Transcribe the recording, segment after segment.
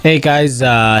Hey guys,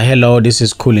 hello, this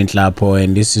is Kulin Tlapo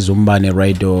and this is Umbani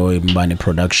Radio, Umbani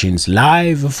Productions,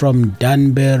 live from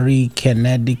Danbury,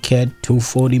 Connecticut,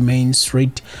 240 Main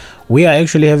Street. We are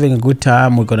actually having a good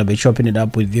time. We're going to be chopping it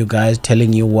up with you guys,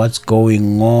 telling you what's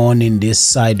going on in this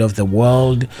side of the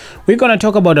world. We're going to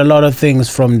talk about a lot of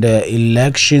things from the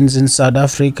elections in South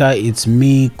Africa. It's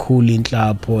me, Kulin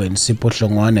Tlapo and Sipho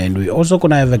Hlongwane, and we're also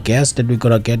going to have a guest that we're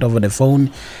going to get over the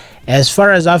phone. As far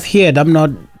as I've heard, I'm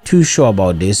not too sure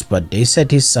about this, but they said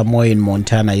he's somewhere in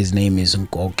Montana. His name is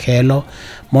Nkokhelo.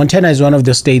 Montana is one of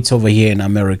the states over here in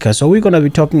America, so we're going to be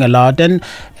talking a lot, and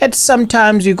at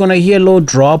sometimes you're going to hear a little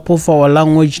drop of our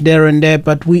language there and there,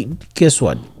 but guess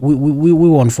what, we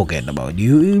won't forget about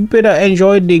you. You better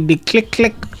enjoy the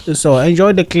click, so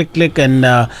enjoy the click, and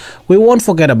we won't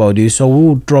forget about you, so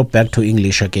we'll drop back to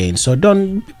English again. So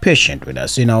don't be patient with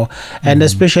us, and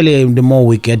especially the more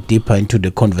we get deeper into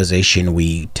the conversation,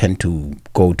 we tend to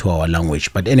go to our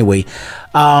language. But anyway,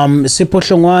 Sipho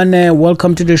Hlongwane,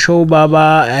 welcome to the show,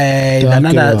 Baba.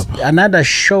 Another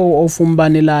show of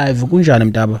Umbani Live. Kunjani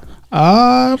mtaba?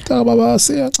 Mtaka baba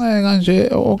siyanceka nje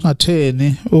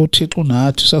okungatheni uThixo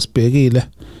nathi sasibhekile.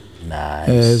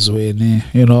 Nice. Ezweni,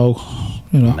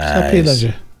 siyaphila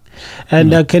nje.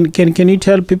 And can you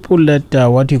tell people that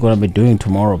what you're going to be doing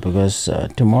tomorrow, because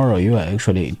tomorrow you are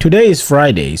actually, today is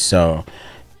Friday, so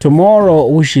tomorrow,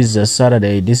 which is a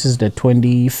Saturday, this is the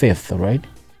 25th, right?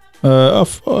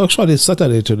 Actually it's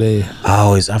Saturday today.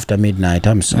 Oh, it's after midnight.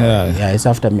 I'm sorry. Yeah, it's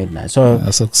after midnight. So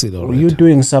you're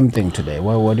doing something today.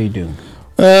 What are you doing?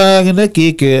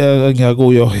 Ngine-gig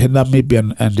ngiyakuyo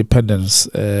Namibian independence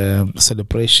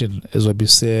celebration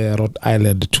ezobise Rhode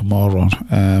Island tomorrow.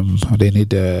 They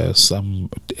need a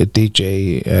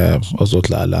DJ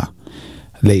ozodlala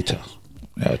later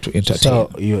to entertain. So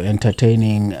you're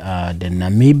entertaining the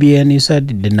Namibian, you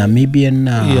said? The Namibian?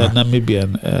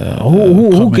 Namibian.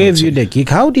 Who gave you the gig?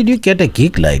 How did you get a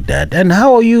gig like that? And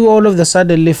how are you all of a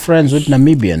sudden friends with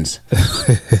Namibians?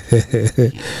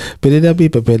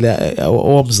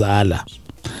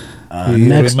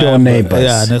 Next door neighbors.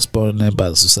 Yeah, next door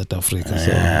neighbors to South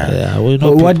Africa. We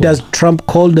know what does Trump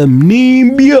call them?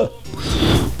 Nimbia.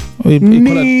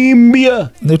 Nimbia.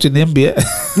 Not Nimbia.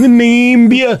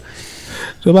 Nimbia.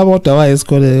 So can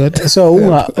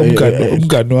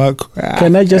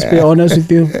I just be honest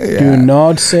with you? Do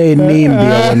not say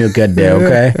Nimbia when you get there,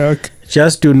 okay?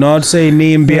 Just do not say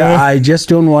Nimbia. I just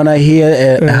don't want to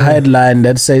hear a headline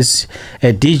that says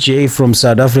a DJ from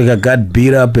South Africa got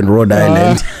beat up in Rhode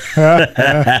Island.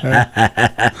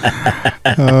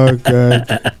 Oh,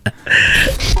 God.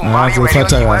 Umbani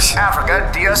West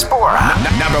Africa Diaspora.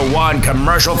 Number one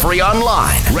commercial-free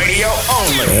online. Radio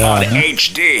only on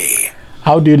HD.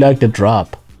 How do you like the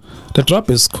drop? The drop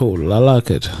is cool. I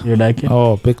like it. You like it?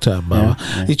 Oh, big time, Baba.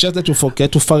 Yeah. It's just that you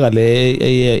forget to fagale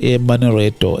a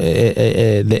manerato,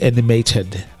 the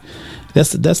animated.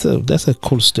 That's a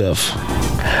cool stuff.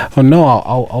 Oh no,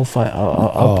 I'll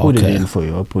put it in for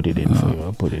you. I'll put it in for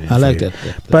you. I like that.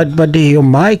 But your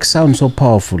mic sounds so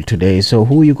powerful today. So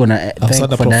who are you gonna thank for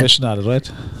that? Professional, right?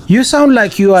 You sound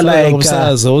like you are like. I'm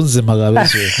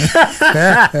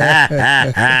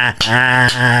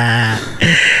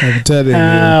telling you.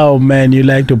 Oh man, you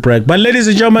like to brag. But ladies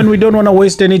and gentlemen, we don't want to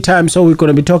waste any time, so we're going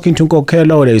to be talking to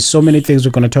Nkokhelo. There's so many things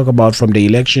we're going to talk about from the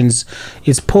elections.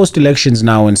 It's post-elections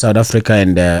now in South Africa,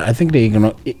 and I think the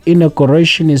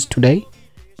inauguration is today.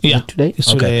 Yeah, today.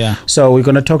 It's today, yeah. So we're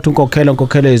going to talk to Nkokhelo.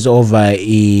 Nkokhelo is over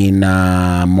in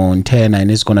Montana, and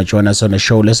he's going to join us on the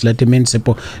show. Let's let him in.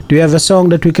 Sipho, do you have a song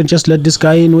that we can just let this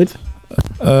guy in with?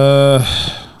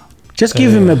 Just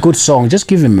give him a good song. Just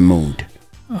give him a mood.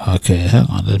 Okay, hang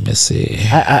on. Let me see.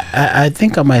 I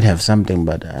think I might have something,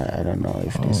 but I don't know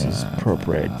if this is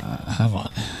appropriate. Hang on.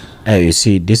 You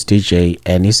see, this DJ,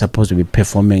 and he's supposed to be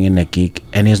performing in a gig,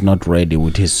 and he's not ready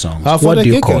with his songs. What do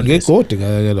you call this?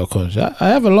 I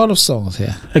have a lot of songs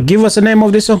here. Give us the name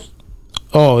of this song.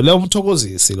 Oh,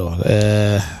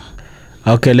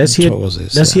 okay, let's hear a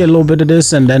little bit of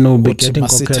this, and then we'll be getting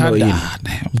Nkokhelo in.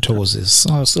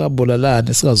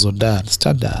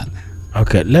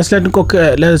 Okay, let's get a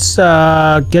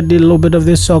little bit of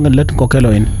this song and let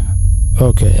Nkokhelo in.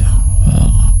 Okay.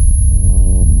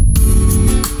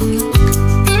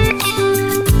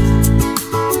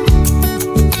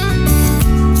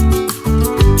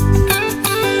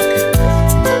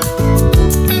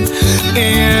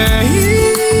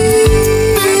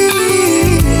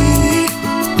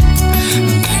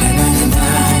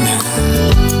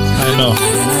 I know.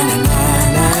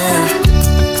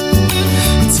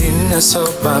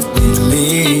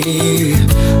 Sobabili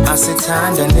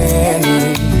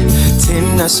asithandaneni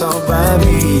thina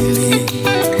sobabili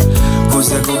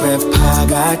kuze kube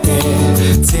phakade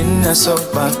thina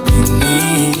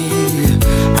sobabili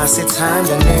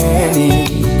asithandaneni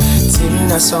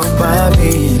thina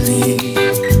sobabili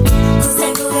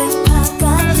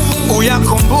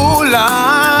uyakhumbula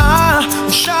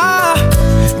msha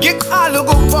ngiqala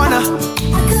ukubona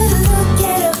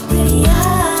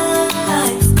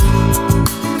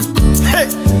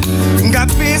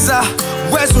ngabiza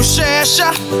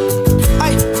kwezushesha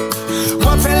ay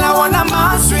waphela wona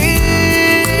mazwi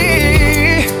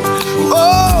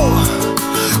oh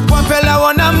waphela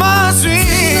wona mazwi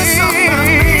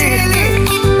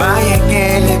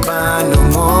bayekele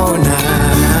banomona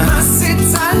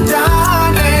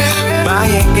masithandane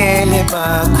bayekele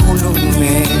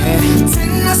bakhulume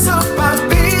thina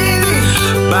sobabili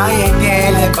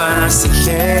bayekele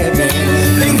basihlebe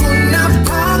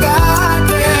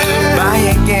ingunaphakade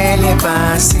bayekele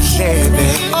basihlebe.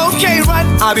 Okay, right,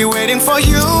 I'll be waiting for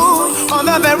you on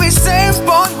the very same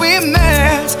spot we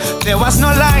met. There was no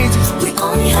light, we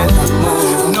only had the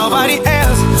moon. Nobody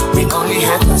else, we only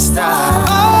had the stars.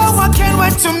 Oh, I can't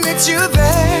wait to meet you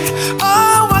there.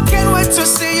 Oh, I can't wait to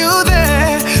see you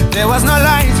there. There was no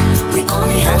light, we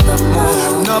only had the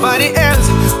moon. Nobody else,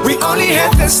 we only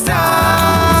had the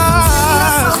stars.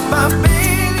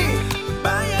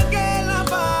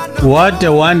 What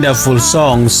a wonderful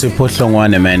song, Sipho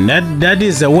Hlongwane, man. That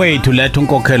is a way to let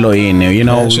Nkokhelo in. You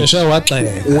know,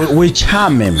 we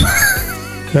charm him.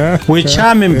 We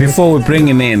charm him before we bring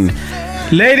him in.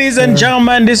 Ladies and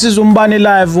gentlemen, this is Umbani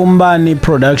Live, Umbani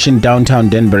Production, downtown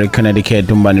Danbury, Connecticut,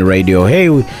 Umbani Radio. Hey,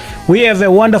 we have a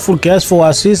wonderful guest for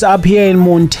us. He's up here in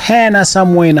Montana,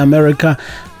 somewhere in America.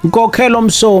 Nkokhelo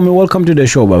Msomi, welcome to the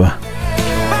show, Baba.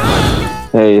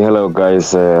 Hey, hello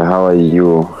guys. How are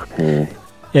you?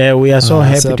 Yeah, we are so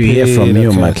happy to hear from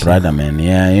you, my brother, man.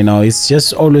 Yeah, you know, it's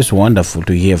just always wonderful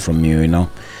to hear from you, you know.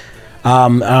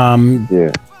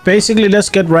 Yeah. Basically, let's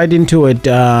get right into it.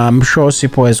 I'm sure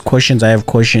Sipho has questions. I have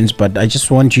questions, but I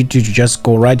just want you to just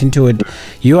go right into it.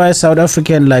 You are a South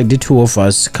African, like the two of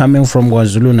us, coming from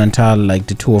KwaZulu-Natal, like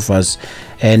the two of us,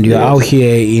 and you're out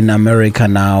here in America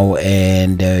now,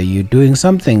 and you're doing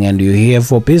something, and you're here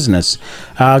for business.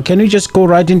 Can you just go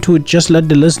right into it? Just let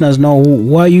the listeners know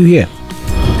why you here.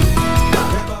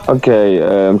 Okay,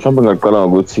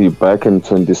 back in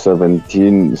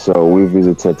 2017, so we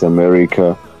visited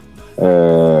America,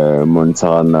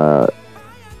 Montana,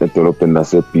 edolobheni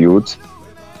lase-Butte,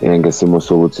 ngesimo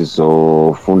sokuthi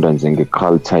sofunda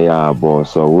nje-culture yabo.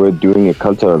 So we're doing a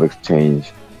cultural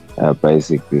exchange,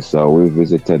 basically. So we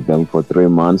visited them for 3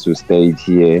 months. We stayed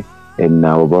here, and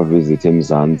now we visit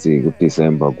eMzansi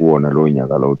kuDecember kuwona lo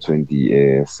nyaka lo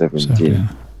 2017. Okay.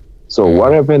 So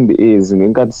what happened is,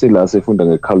 ngenkathi sila sifunda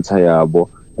nge-culture yabo,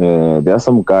 there are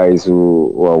some guys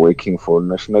who are working for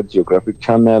National Geographic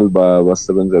Channel,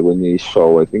 basebenza kwenye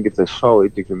show. I think it's a show, a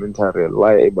documentary.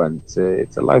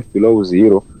 It's a Life Below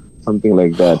Zero, something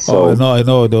like that. So I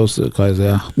know those guys.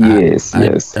 Yeah. Yes.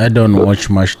 I don't watch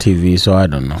much TV, so I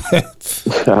don't know.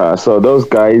 So those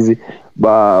guys,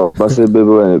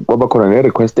 kwaba khona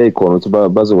ne-request eyikhona ukuthi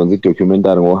bazokwenza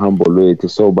i-documentary ngohambo lwethu.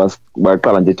 So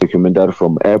baqala nje i-documentary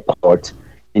from airport,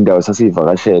 indawo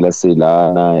sasiyivakashela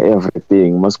silana,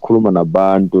 everything, masikhuluma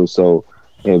nabantu. So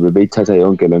bebeyithatha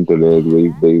yonke le nto leyo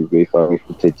beyifaka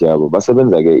i-footage yabo.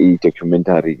 Basebenza-ke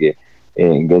i-documentary-ke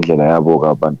ngendlela yabo-ke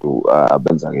abantu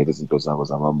abenza-ke izinto zabo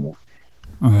zama-movie.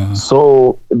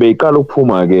 So beyiqala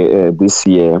ukuphuma-ke this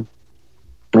year,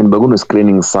 and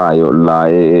bekuno-screening sayo la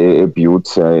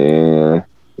eButte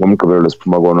ngomgqibelo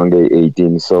siphuma kona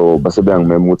nge-18. So base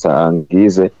beyangimema ukuthi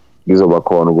angize ngizoba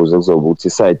khona ukuze kuzoba ukuthi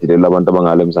isayidi leli abantu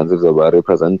abangale eMzansi lizoba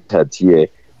represented here.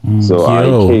 So I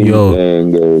came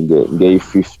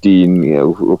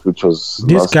nge-15, which was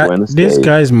last Wednesday. These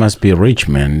guys must be rich,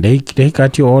 man. They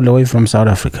got you all the way from South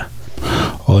Africa.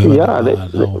 Yeah, they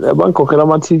bangikhokhela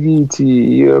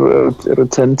amathikithi,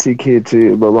 return ticket,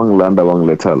 babangilanda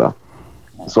bangiletha la.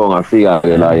 So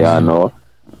ngafika-ke la yano,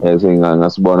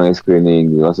 ngasibona nge-screening,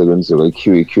 ngasekwenziwa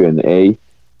i-Q&A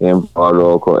emva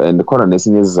kwalokho. And khona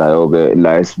nesinye esizayo-ke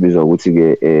la esibizwa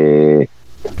ukuthi-ke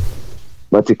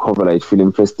bathi Coverlight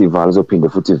Film Festival zophinde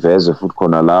futhi ivezwe futhi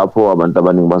khona lapho abantu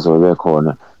abaningi bazobe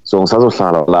bekhona. So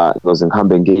ngisazohlala la because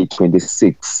ngihambe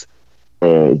nge-26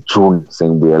 June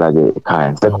sengibuyela-ke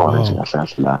ekhaya, ngisekhona nje kahle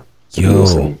la.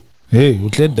 Yo. Hey,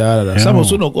 uhlendala la. Mhlawumbe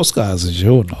usunonkosikazi nje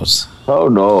unozi. Oh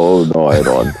no, I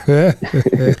don't.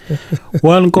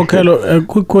 Well, Nkokhelo, a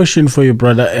quick question for you,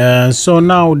 brother. So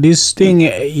now this thing,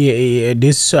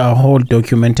 this whole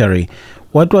documentary,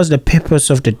 what was the purpose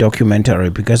of the documentary?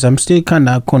 Because I'm still kind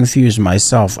of confused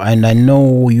myself, and I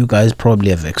know you guys probably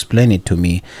have explained it to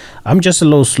me. I'm just a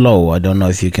little slow. I don't know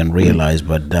if you can realize,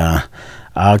 but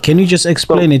can you just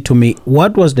explain it to me?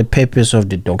 What was the purpose of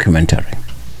the documentary?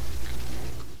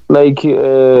 Like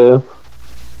the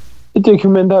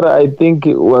documentary, I think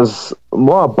it was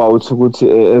more about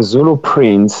a Zulu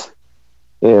prince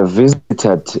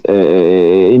visited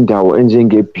indawo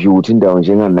enjenge-Butte, indawo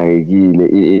njenganakekile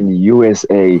in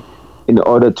USA, in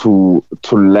order to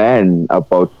learn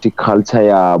about the culture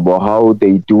yabo, how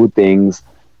they do things,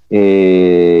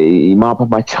 imaphi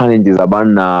ama-challenges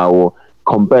abanawo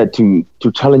compared to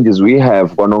challenges we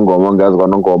have kwanongoma, ngazi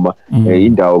kwanongoma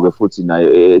indawo ke futhi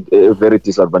nayo very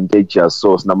disadvantageous,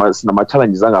 so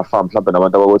sinama-challenges angafani mhlawumbe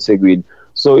nabantu abakoThekwini.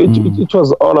 So it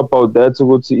was all about that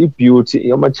ukuthi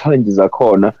i-beauty ama-challenges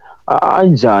akhona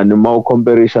anjani uma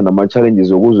ucomparison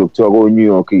nama-challenges okuze kuthiwa ko-New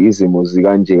York izimo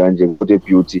zikanje kanje ukuthi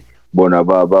e-beauty bona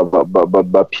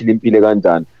baphila impilo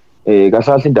kanjani. Kahle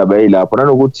kahle indaba yayilapho,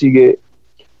 nanokuthi-ke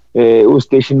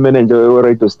u-station manager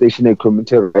we-radio station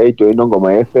e-community radio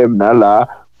inongoma FM nala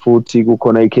futhi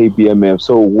kukhona i-KBMF,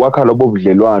 so kwakha lobo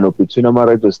budlelwano between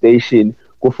ama-radio station,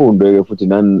 kufundwe-ke futhi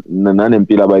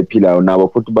nanempilo abayiphilayo nabo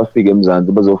futhi bafike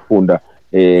eMzansi bazofunda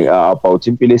about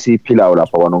impilo esiyiphilayo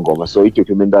lapha kwanongoma. So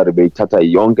i-documentary beyithatha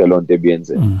yonke loo nto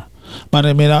ebiyenzeka.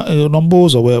 Manje mina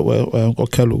nombuzo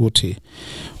Nkokhelo ukuthi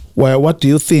what do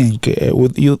you think?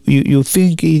 You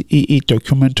think a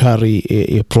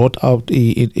documentary brought out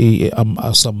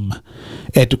some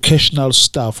educational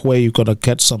stuff where you're gonna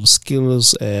get some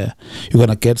skills, you're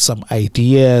gonna get some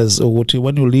ideas, or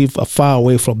when you live far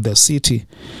away from the city,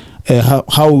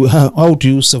 how do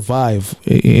you survive?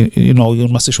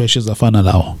 In situations afana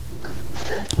lawo.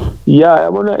 Yeah,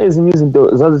 yabona ezinye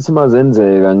izinto zazithi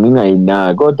mazenzeka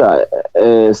ngingayinaki, kodwa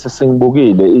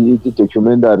sesengibukile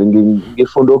i-documentary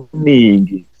ngifunda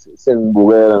okuningi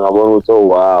sengibukela ngabona ukuthi oh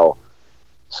wow.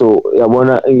 So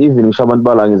yabona even ngisho abantu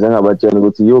bala ngize ngabatshela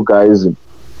ukuthi you guys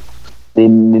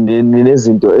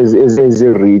ninezinto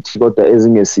ezi-rich kodwa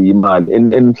ezingesiyimali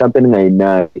mhlawumbe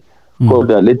ningayinaki,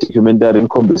 kodwa le documentary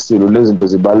inikhombisile lezi zinto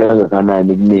zibaluleke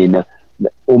kangakanani kumina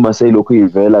uma seyilokhu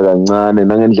ivela kancane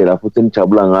nangendlela futhi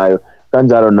enijabula ngayo.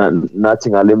 Kanjalo nathi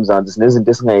ngale Mzansi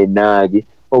sinezinto esingayinaki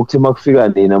okuthi makufika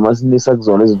nina masinisa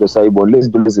kuzona izinto sayibona lezi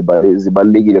zinto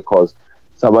zibalulekile cause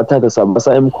sabathatha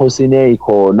sabasa emkhosini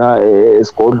eyikhona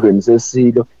esigodlweni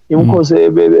sesilo, imkhosi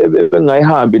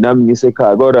bengayihambi nami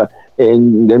ngisekhaya, kodwa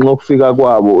ngenxa yokufika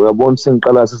kwabo uyabona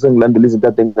sengiqala sengilandela izinto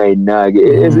ade ngingayinaki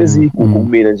ezigugu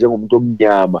kumina njengomuntu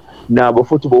omnyama. Nabo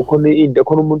futhi bokhona into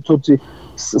khona umuntu uthi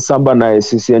samba naye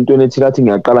sisiyentweni ethi kathi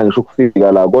ngiyaqala ngisho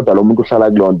ukufika la, kodwa lo muntu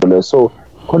uhlala kulonto le. So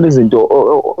khona izinto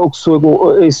okusuke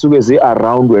ezisuke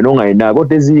zi-around wena ongayinaki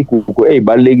kodwa ezigugu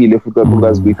ezibalulekile futhi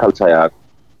kakhulukazi kwi-culture yakho.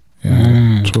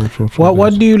 True.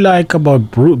 What do you like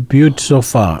about Butte so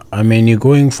far? I mean, you're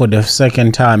going for the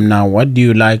second time now. What do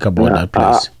you like about that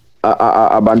place?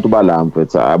 Abantu balamfo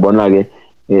abona ke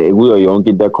kuyo yonke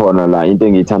into ekhona la, into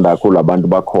engiyithanda kakhulu abantu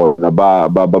bakhona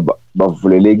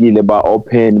bavulelekile,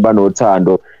 ba-open,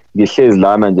 banothando. Ngihlezi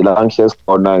lana nje la ngihlezi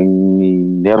khona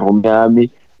ne-room yami,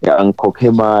 angikhokhe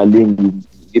imali,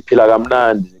 ngiphila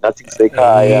kamnandi ngathi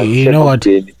ngisekhaya. You know what?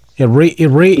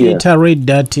 Reiterate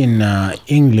that in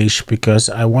English, because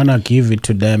I want to give it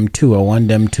to them too. I want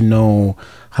them to know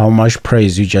how much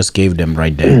praise you just gave them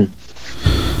right there.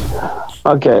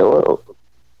 Okay, well,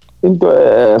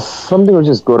 something which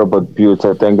is good about Butte,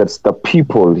 I think it's the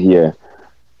people here.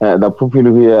 The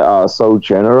people here are so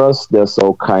generous, they're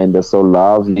so kind, they're so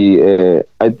lovely.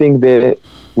 I think we're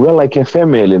like a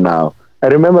family now. I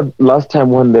remember last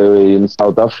time when they were in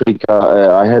South Africa,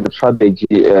 I had a tragedy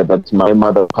that my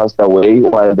mother passed away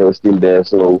while they were still there.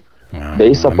 So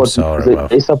they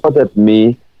supported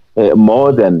me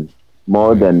more than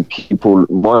people,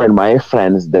 more than my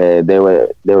friends. They were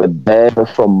there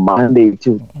from Monday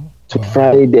to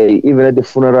Friday. Even at the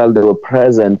funeral, they were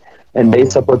present, and they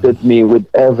supported me with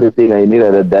everything I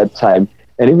needed at that time.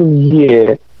 And even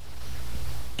here,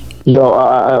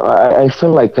 I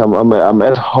feel like I'm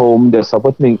at home. They're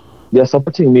supporting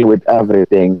me with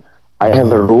everything. I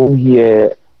have a room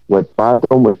here with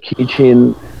bathroom, with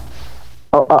kitchen.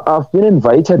 I've been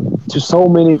invited to so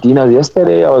many dinners.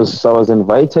 Yesterday I was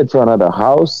invited to another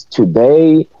house.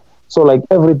 Today, so like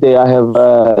every day I have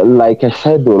like a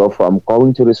schedule of I'm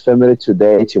going to this family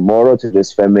today, tomorrow to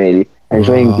this family,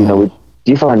 enjoying dinner with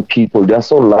different people. They're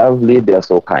so lovely. They're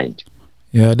so kind.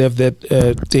 Yeah, they have that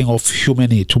thing of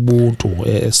humanity, ubuntu.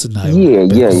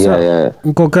 Yeah.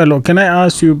 Nkokhelo, can I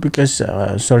ask you, because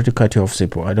sorry to cut you off,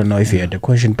 Sipo, I don't know if you had a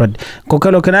question, but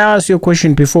Nkokhelo, can I ask you a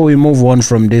question before we move on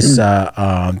from this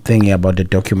thing about the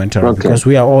documentary? Okay. Because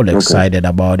we are all excited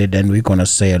about it and we're going to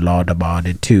say a lot about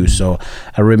it too. So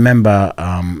I remember,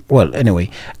 well, anyway,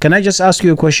 can I just ask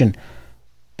you a question?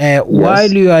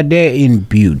 While you are there in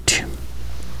Butte,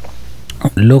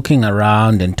 looking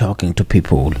around and talking to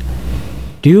people,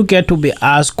 do you get to be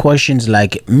asked questions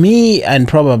like me and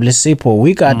probably Sipo?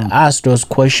 We got asked those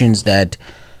questions that,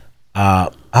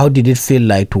 how did it feel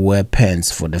like to wear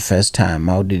pants for the first time?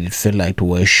 How did it feel like to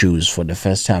wear shoes for the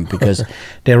first time? Because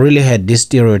they really had this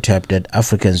stereotype that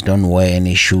Africans don't wear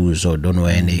any shoes or don't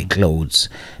wear any clothes.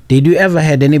 Did you ever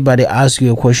had anybody ask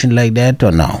you a question like that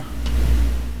or no?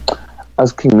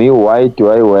 Asking me why do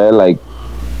I wear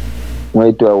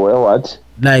what?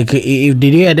 Like, did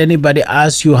you had anybody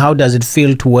ask you how does it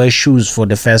feel to wear shoes for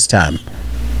the first time?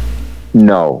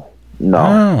 No.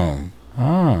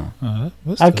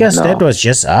 I guess that was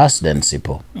just us then,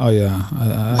 Sipo. Oh yeah.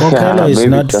 Nkokhelo is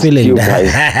not feeling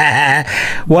that.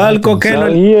 Well, Nkokhelo,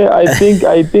 So here,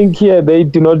 I think here they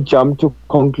do not jump to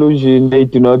conclusion. They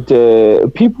do not.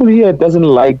 People here doesn't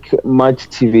like much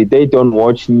TV. They don't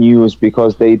watch news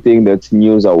because they think that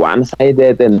news are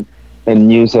one-sided and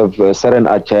news have a certain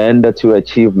agenda to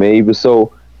achieve. Maybe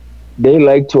so. They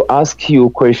like to ask you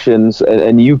questions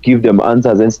and you give them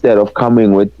answers instead of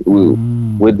coming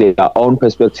with their own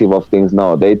perspective of things.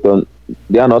 No, they don't.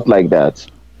 They are not like that.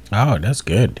 oh, that's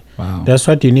good. Wow. That's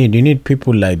what you need. You need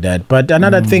people like that. But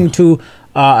another thing too,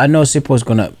 I know Sipo's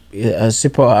gonna.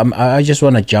 Sipo, I just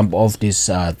want to jump off this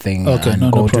thing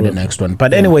and go to the next one.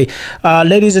 But anyway,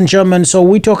 ladies and gentlemen, so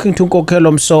we're talking to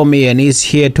Nkokhelo Msomi, and he's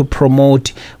here to promote.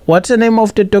 What's the name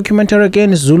of the documentary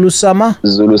again? Zulu Summer?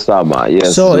 Zulu Summer,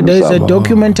 yes. So Zulu there's Summer. a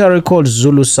documentary called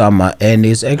Zulu Summer, and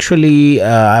it's actually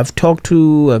I've talked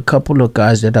to a couple of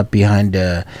guys that are behind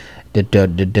the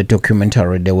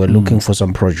documentary. They were looking for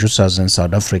some producers in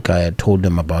South Africa. I told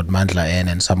them about Mandla N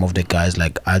and some of the guys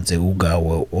like Adze Uga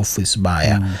were office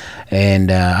buyer.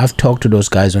 And I've talked to those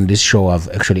guys on this show. I've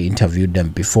actually interviewed them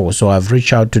before, so I've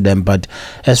reached out to them. But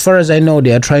as far as I know,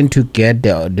 they are trying to get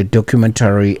the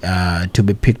documentary to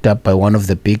be picked up by one of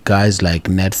the big guys like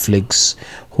Netflix,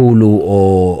 Hulu,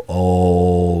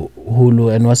 or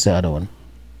Hulu, and what's the other one?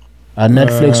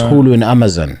 Netflix, Hulu, and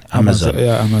Amazon.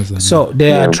 Yeah, Amazon. So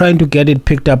they are trying to get it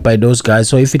picked up by those guys.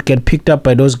 So if it get picked up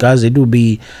by those guys, it will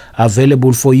be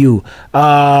available for you.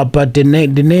 But the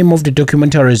name of the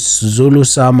documentary is Zulu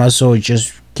Summer. So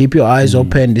just keep your eyes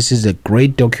open. This is a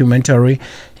great documentary,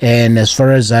 and as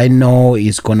far as I know,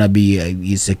 it's gonna be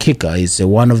it's a kicker. It's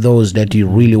one of those that you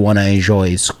really wanna enjoy.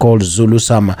 It's called Zulu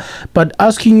Summer. But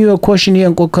asking you a question here,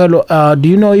 Nkokhelo, do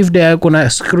you know if they are gonna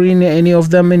screen any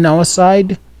of them in our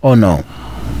side? Oh no.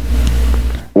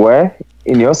 Where?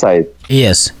 In your side?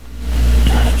 Yes.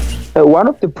 One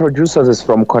of the producers is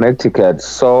from Connecticut,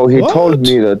 so he told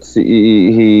me that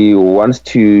he wants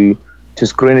to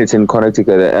screen it in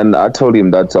Connecticut, and I told him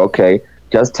that okay,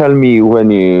 just tell me when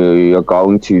you're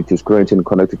going to screen it in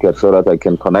Connecticut so that I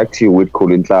can connect you with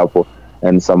Kulin Tlapo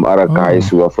and some other guys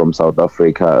who are from South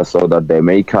Africa so that they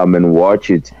may come and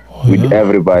watch it with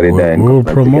everybody there in We'll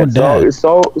Connecticut. promote that.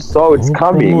 So it's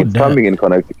coming. It's coming in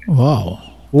Connecticut. Wow.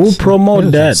 We'll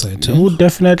promote that. exciting. We'll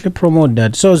definitely promote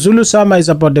that. So Zulu Summer is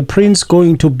about the prince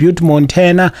going to Butte,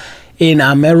 Montana in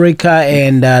America,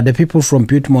 and the people from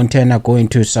Butte, Montana going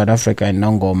to South Africa and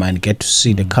Nongoma and get to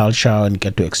see the culture and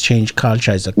get to exchange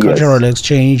culture. It's a cultural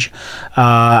exchange.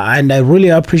 And I really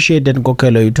appreciate that,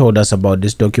 Nkokhelo, you told us about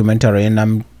this documentary, and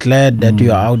I'm glad that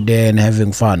you're out there and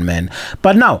having fun, man.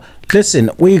 But now, listen,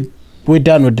 we're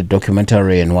done with the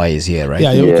documentary and why he's here, right?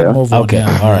 Yeah, you can move on. Okay,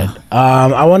 Yeah. all right.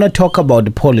 I want to talk about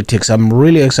the politics. I'm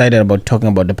really excited about talking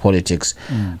about the politics.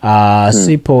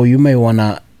 Sipo, you may want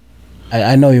to,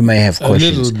 I know you may have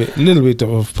questions. A little bit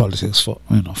of politics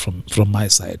from my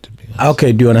side.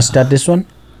 Okay, do you want to start this one?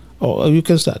 Oh, you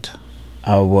can start.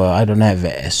 Well, I don't have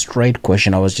a straight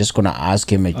question. I was just going to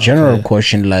ask him a general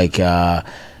question like,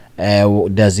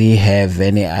 does he have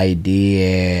any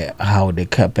idea how the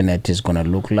cabinet is going to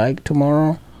look like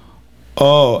tomorrow?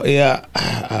 Oh, yeah.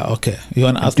 Okay. You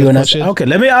want to ask the question? Okay,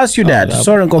 let me ask you that.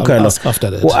 Sorry, Nkokhelo. Ask after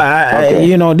that. Well,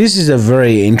 you know, this is a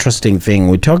very interesting thing.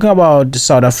 We're talking about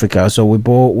South Africa. So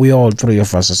we all three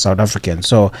of us are South African.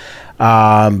 So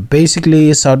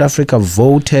Basically, South Africa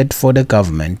voted for the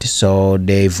government, so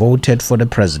they voted for the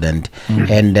president,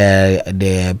 and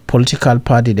the political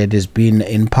party that has been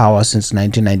in power since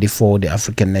 1994, the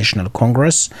African National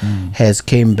Congress, has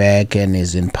came back and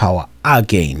is in power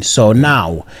again. So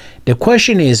now the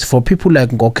question is for people like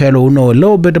Nkokhelo who know a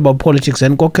little bit about politics,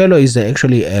 and Nkokhelo is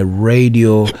actually a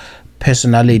radio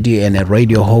personality and a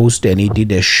radio host, and he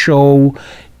did a show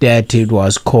that it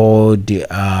was called Selling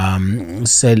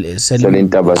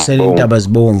Tabas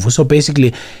Bomvu. So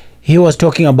basically he was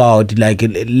talking about like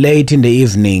late in the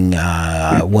evening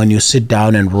when you sit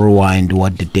down and rewind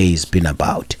what the day has been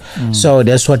about. So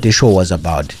that's what the show was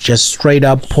about, just straight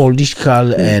up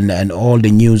political and all the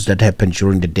news that happened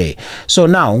during the day. So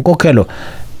now Nkokhelo,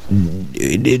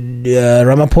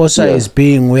 Ramaphosa is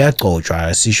being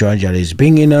is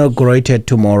being inaugurated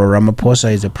tomorrow.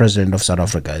 Ramaphosa is the president of South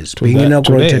Africa. Is being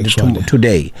inaugurated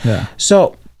today. Yeah.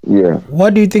 So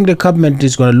what do you think the government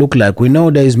is going to look like? We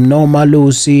know there is no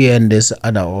Malusi and this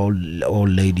other old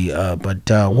lady,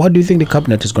 but what do you think the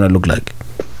cabinet is going to look like?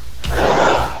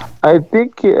 I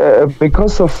think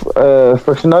because of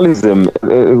fractionalism,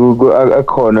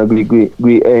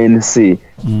 ANC,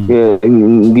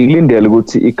 ngilindele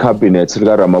ukuthi icabinet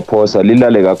lika Ramaphosa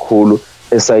lilale kakhulu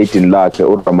esayidini lakhe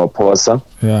uRamaphosa.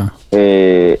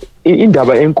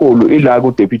 Indaba enkulu ila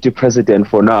ku deputy president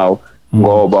for now,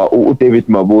 ngoba uDavid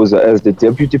Mabuza as the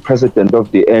deputy president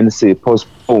of the ANC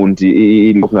postponed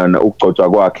ilokungana ukugcotshwa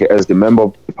kwakhe as the member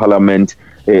of the parliament.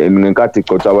 Ngenkathi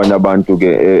igcotshwa abanye abantu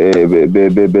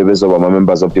ke bezoba ama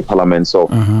members of the parliament, so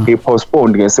he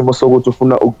postponed ngesimo sokuthi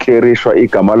ufuna ukuklerishwa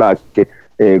igama lakhe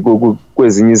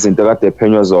kwezinye izinto kade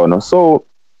ephenywa zona. So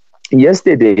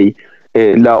yesterday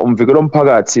la umvikelo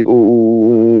omphakathi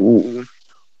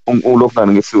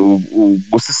ulokungana ngithi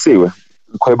ubusisiwe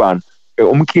Mkhwebane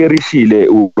umklerishile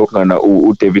ulokungana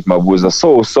uDavid Mabuza.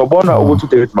 So sobona ukuthi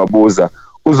uDavid Mabuza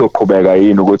uzoqhubeka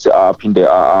yini ukuthi aphinde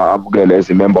amukele as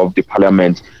a member of the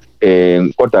parliament,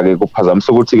 kodwa ke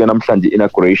kuphazamisa ukuthi ke namhlanje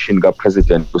inauguration ka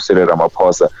president uCyril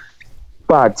Ramaphosa.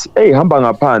 But hamba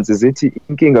ngaphansi zithi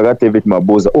inkinga ka David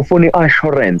Mabuza ufuna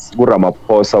iassurance ku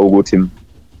Ramaphosa ukuthi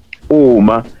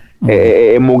uma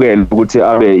emukele ukuthi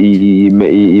abe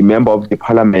i member of the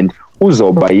parliament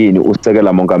uzoba yini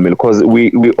usekela mongameli, because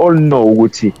we all know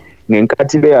ukuthi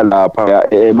ngenkathi beya lapha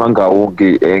eMangaung,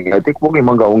 I think bonke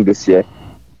eMangaung this year,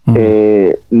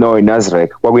 no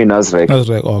eNazareth, kwakuyiNazareth.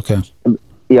 Okay.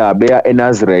 Yeah, beya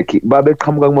eNazareth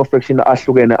babeqhamuka kuma fraction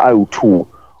ahlukene ayi2,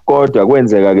 kodwa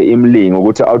kwenzeka ke imlingo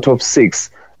ukuthi out of 6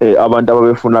 abantu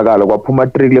ababefunakala kwaphuma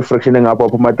 3 kule fraction engapha,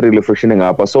 kwaphuma 3 kule fraction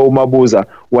engapha. So uMabuza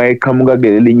wayeqhamuka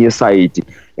kulelinye side.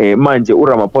 Manje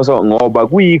uRamaphosa ngoba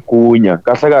kuyigunya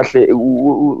kahle kahle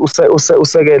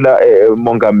usekela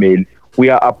mongameli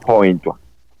uya appointwa.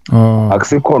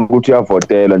 Akusikhona ukuthi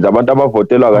uyavotela nje, abantu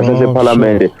abavotelwa kahle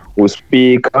eParliament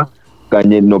uSpeaker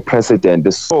kanye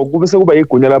noPresident. So kube sekuba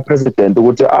igunya la President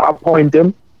ukuthi appoint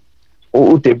him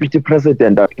uDeputy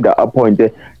President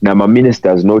appointe nama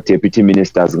ministers no deputy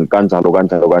ministers kanjalo.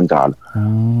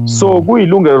 So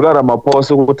kuyilungelo lika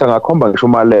Ramaphosa ukuthi angakhomba ngisho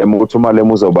uMalema ukuthi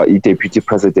uMalema uzoba iDeputy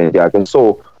President yakhe.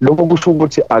 So lokho kusho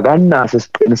ukuthi akanaso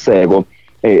isiqiniseko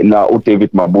la uDavid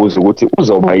Mabuza ukuthi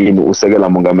uzoba yini usekela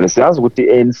mongameli. Siyazi ukuthi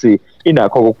iANC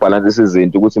inakho ukubalansisa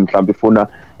izinto ukuthi mhlawumbe ifuna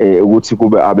ukuthi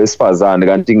kube abesifazane,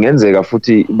 kanti ngenzeka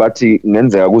futhi bathi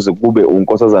ngenzeka kuze kube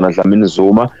uNkosazana Dlamini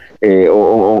Zuma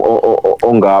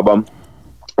ongaba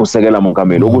usekela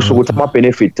mongameli, okusho ukuthi ama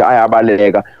benefit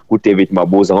ayabaleka kuDavid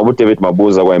Mabuza, ngoba uDavid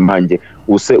Mabuza kwamanje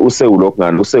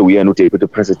usewulokungana usewuyena uDeputy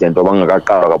President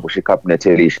obangakaqala kabusha icabinet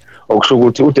elisha, okusho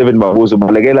ukuthi uDavid Mabuza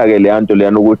ubalekela ke le nto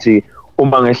leyana ukuthi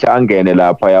uma ngehla angene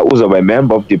lapha uzoba a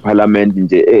member of the parliament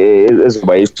nje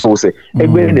ezoba isipuse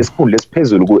ekubeni nesikhundla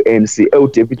esiphezulu ku-ANC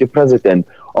deputy president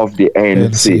of the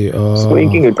ANC. So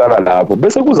inkinga iqala lapho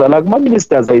bese kuza la kuma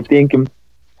ministers. I think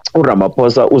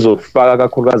uRamaphosa uzofaka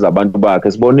kakhulukazi abantu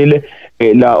bakhe. Sibonile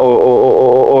la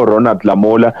Ronald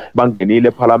Lamola bangenile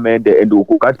eParliament and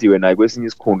ukugadiwe naye kwesinye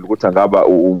isikhundla ukuthi angaba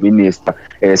uminister.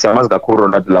 Siyamazi kakhulu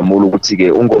Ronald Lamola ukuthi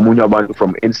ke ungomunye wabantu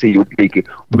from ANC Youth League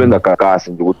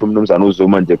ubengagagasi nje ukuthi umnumzana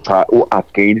uZuma nje cha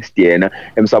against yena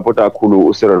emsupporta kakhulu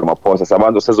uCyril Ramaphosa.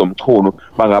 Sabantu sezomchunu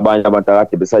bangabanye abantu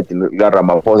akade besayidini la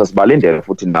Ramaphosa, sibalindele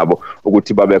futhi nabo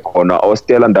ukuthi babe khona.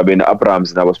 Ostela Ndabeni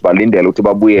Abrams nabo sibalindele ukuthi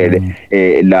babuyele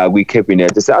la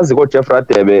kwi-cabinet. Siyazi ko Jeff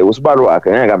Radebe usibalo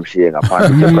wakhe ngeke amshiye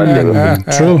ngaphandle Jeff Radebe.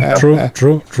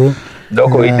 True.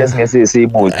 Lokho into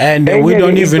esingesiyibuza. And we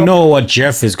don't even know what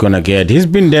Jeff is gonna get. He's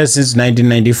been there since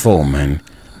 1994, man.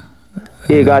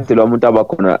 Kade lo muntu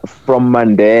abakhona from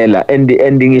Mandela and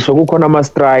ngisho kukhona ama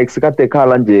strikes kade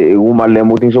khala nje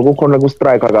uMalema uthi ngisho kukhona ku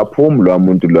strike akaphumi lo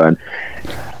muntu lwana.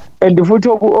 and futhi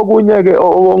okunye ke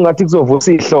ongathi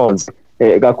kuzovusa ihlonze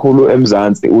kakhulu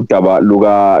eMzansi udaba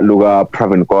luka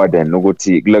Pravin Gordhan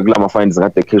ukuthi kulama findings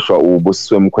kade ekhishwa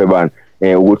uBusisiwe Mkhwebane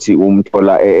ukuthi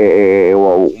umthola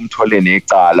umthole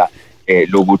necala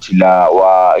lokuthi la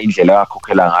indlela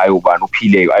yakhokhela ngayo ubani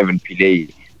uphile Ivan Pillay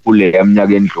kule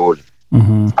eminyaka endlule.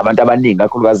 Abantu abaningi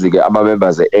kakhulukazi ke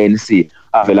abamembers eANC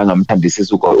avela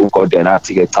ngamthandisisa uGordhan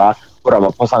athi ke cha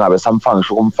uRamaphosa ngabe samfanga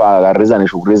ngisho kumfaka reason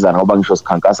ngisho ukureason ngoba ngisho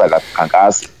sikhankasa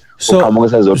kakhankasi uqhamuke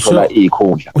sezothola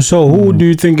ikhundla. So who do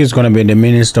you think is going to be the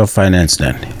Minister of Finance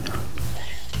then?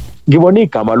 Ngibona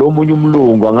igama lomunye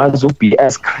umlungu angazi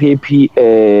uBS Creepy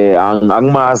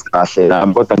angimazi kahle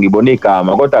nami kodwa ngibona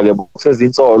igama kodwa ke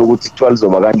kusezinsolo ukuthi kuthiwa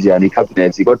lizoba kanjani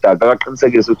icabinet kodwa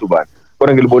akaqinisekisa ukuthi ubani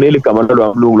kodwa ngilibonile igama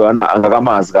lomlungu lona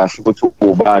angakamazi kahle ukuthi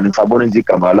ubani ngicabona nje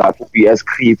igama lakhe uBS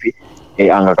Creepy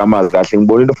angakamazi kahle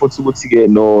ngibonile futhi ukuthi ke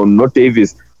no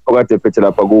Davis okade phethe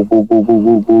lapha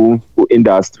ku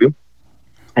industry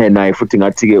naye futhi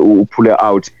ngathi ke uphule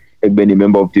out ekubeni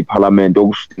member of the parliament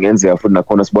okungenzeka futhi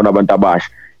nakhona sibona abantu abasha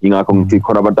ingakho ngithi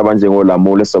khona abantu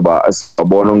abanjengoLamule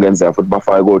sobona ongenzeka futhi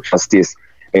bafake ko justice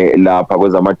lapha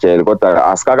kwezamajele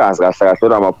kodwa asikakazi kahle kahle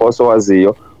uRamaphosa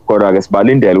waziyo kodwa ke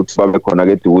sibalindele ukuthi babe khona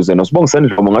ke eduze noSibongiseni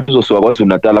Dlomo ngathi uzosuka kwaZulu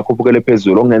Natal akhuphukele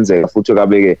phezulu okungenzeka futhi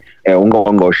kabeke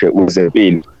ungqongqoshe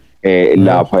uzempilo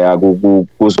lapha ya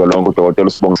kuzolonke uDokotela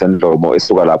uSibongiseni Dlomo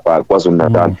esuka lapha kwaZulu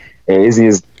Natal. Ezinye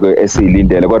izinto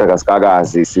esiyilindele kodwa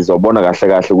kasikakazi sizobona kahle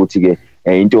kahle ukuthi ke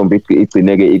intombi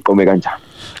igcineke iqome kanjani.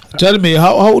 Tell me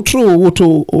how true ukuthi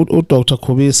uDr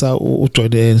Khubisa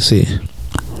ujoin the ANC?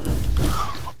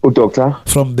 uDr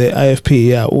from the IFP,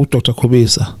 yeah, uDr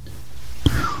Khubisa.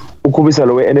 Ukhubisa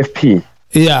lo we-NFP.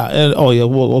 Yeah,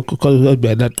 because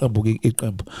be that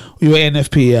iqembu. You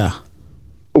NFP, yeah.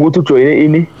 Ukuthi ujoyine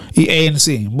ini?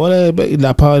 iANC. Mole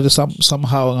lapha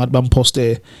somehow ngathi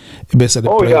bamposte bese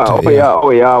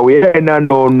uyena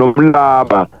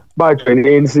nomlaba bajoyine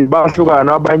iANC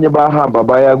bahlukana abanye bahamba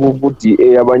baya ku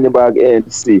DA abanye baya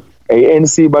ku-ANC.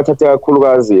 iANC bathathe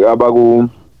kakhulukazi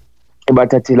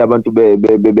bathathile abantu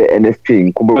be-NFP.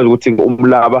 Ngikhumbula ukuthi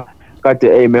umlaba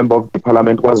kade member of the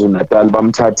parliament kwaZulu Natal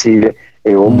bamthathile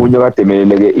omunye kade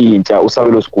emeleleke intsha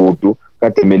uSabelo Sigudu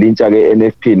kade emele intsha ke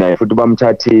NFP naye futhi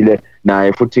bamthathile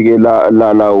naye futhi ke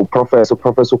la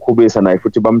uprofessor Khubisa naye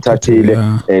futhi bamthathile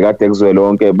kade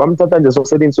kuzwelonke bamthatha nje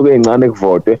sokusela insuku ezincane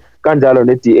kuvotwe kanjalo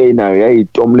neDA nayo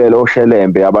yayitomlelo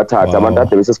oshelembe abathatha abantu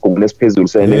ade bese sigungule esiphezulu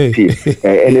seNFP.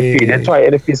 NFP that's why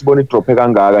NFP sibona idrop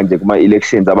kangaka nje kuma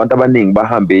elections abantu abaningi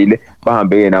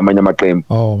bahambe namanye amaqembu.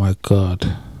 Oh my god.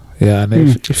 Yeah,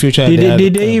 and future.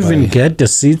 Did they even get the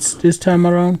seats this time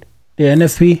around? The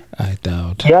NFP? I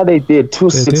doubt. Yeah, they did. 2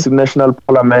 seats in national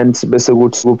parliament. Bese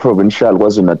kuthi provincial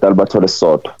KwaZulu Natal bathole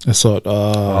sodwa.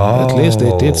 At least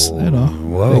they did, you know.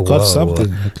 They got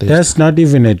something. At least. That's not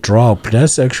even a drop.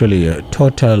 That's actually a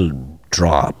total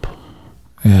drop.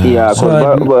 Yeah, so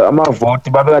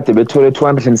amavoti babekade bethole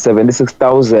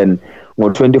 276,000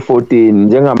 ngo-2014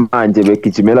 njengamanje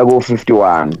begijimela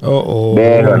ku-51.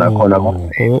 Belwa nakhona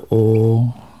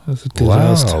that's a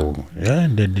disaster. Wow. Yeah,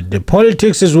 the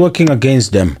politics is working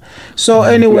against them. So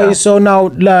anyway, so now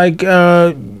like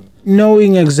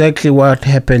knowing exactly what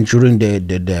happened during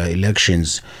the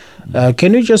elections,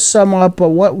 can you just sum up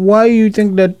why you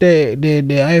think that the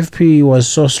IFP was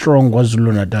so strong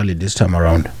KwaZulu Natal this time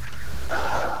around?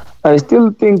 I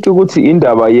still think ukuthi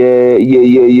indaba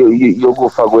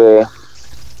yokufa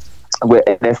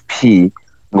kwe-NFP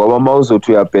ngoba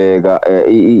mawuzothi uyabheka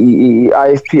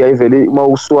i-IFP ayivele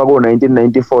mawusuka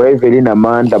ko-1994 ayivele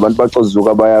inamandla abantu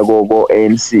bacozuka baya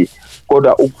ko-ANC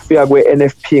kodwa ukufika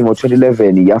kwe-NFP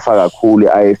ngo-2011 yafa kakhulu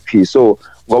i-IFP. So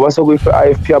ngoba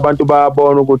sokuyi-IFP abantu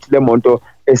bayabona ukuthi le monto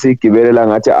esiyigibelela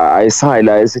ngathi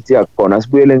ayisayila esithi yakhona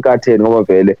sibuyele enkatheni ngoba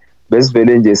vele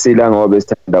besivele nje sila ngoba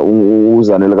besithanda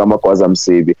uzanele kaMagwaza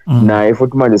Msibi naye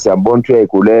futhi manje siyabona ukuthi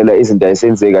uyayigulela izinto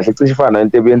ayisenzeki kahle cishe ifana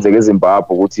nento ebiyenzeka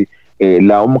eZimbabwe ukuthi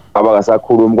la umgaba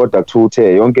kasakhulumi kodwa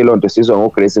kuthuthe yonke lonto sizwa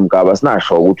ngoGrace Mgaba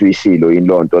sinasho ukuthi uyishilo yini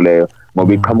lonto leyo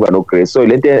ngoba iqhamuka noGrace. So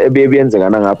lento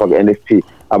ebiyenzeka ngapha ku-NFP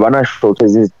abanasho ukuthi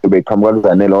izinto beqhamuka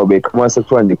kuzanele ngoba beqhamuka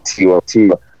sekuthiwa nje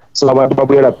kuthiwa so abantu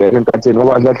babuyela back enkatheni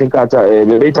ngoba kahle inkatha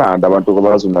bebeyithanda abantu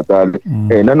kwaZulu Natal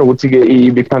nanokuthi ke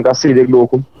ibikhankasile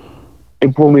kulokhu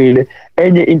iphumile.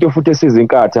 Enye into futhi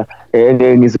esizinkatha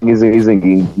ngize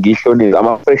ngihlonile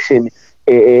ama-fraction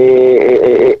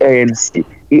ANC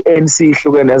i-ANC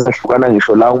ihlukene ezahlukana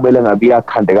ngisho la kumele ngabe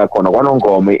iyakhandeka khona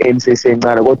kwanongoma i-ANC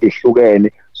isencane kodwa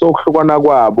ihlukene. So ukuhlukana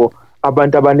kwabo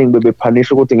abantu abaningi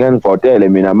bebephanisha ukuthi ngeke ngivotele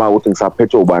mina ma ukuthi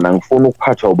ngisaphethe ubani angifuni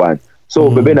ukuphatha ubani. So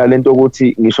bebenalento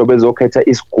ukuthi ngisho bezokhetha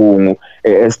isigungu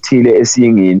esithile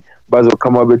esiyingini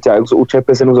bazoqhamuka bethi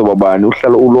uchairperson uzoba bani,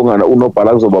 uhlala ulongana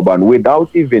unobhala kuzoba bani,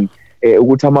 without even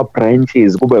ukuthi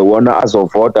ama-branches kube iwona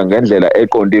azovota ngendlela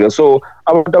eqondile. So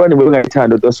abantu abaningi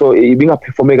bengayithanda into, so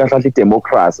ibingaperforme kahle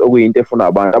i-democracy, okuyinto efuna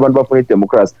abantu bafuna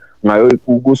i-democracy ngayo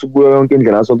kuyo yonke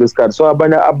indlela sonke isikhathi. So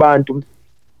abanye abantu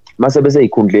mase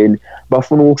besey'khundleni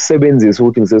bafuna ukusebenzisa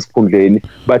ukuthi ngisesikhundleni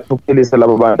bathukuthelise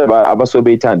labo bantu abasuke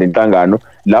beyithanda inhlangano.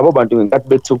 Labo bantu ngenkathi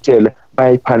bethukuthele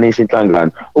bayayiphanisha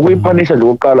inhlangano. Ukuyiphanisha nje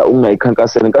okokuqala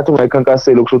ungayikhankaseli, ngenkathi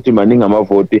ungayikhankaseli kusho ukuthi maningi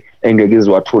amavoti engeke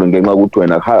iziwathule ngenxa yokuthi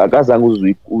wena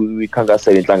akazange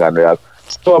uyikhankasele inhlangano yakho.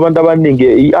 So abantu abaningi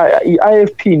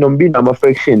i-IFP nombini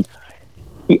ama-fraction,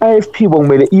 i-IFP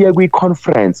bomele iye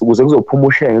kwi-conference ukuze kuzophuma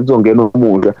uShenge, kuzongena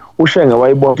umusha. uShenge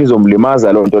wayibona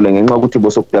izomlimaza loo nto le ngenxa yokuthi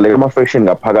bosokudaleka ama-fraction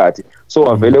ngaphakathi. So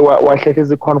wavele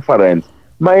wahlehlisa i-conference.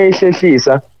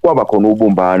 Mayehlehlisa kwaba khona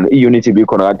ubumbano, i-unity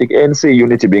bikhona, kanti i-ANC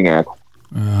unity bingekho.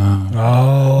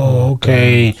 Oh,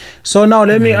 okay. So now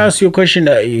let me ask you a question.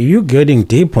 You getting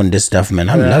deep on this stuff, man.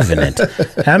 I'm loving it.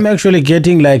 I'm actually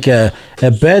getting like a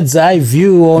bird's eye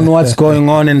view on what's going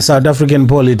on in South African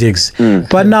politics.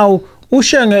 But now,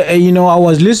 uShenge, I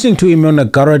was listening to him on a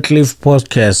Garrett Cliff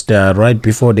podcast right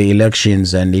before the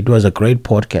elections, and it was a great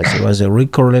podcast. It was a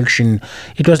recollection.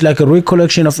 It was like a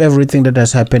recollection of everything that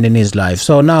has happened in his life.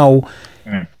 So now,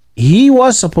 he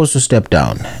was supposed to step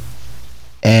down.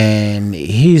 And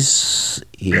he's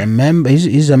a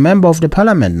member of the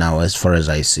parliament now, as far as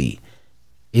I see.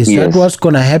 Is that what's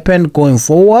going to happen going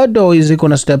forward, or is he going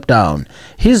to step down?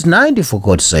 He's 90, for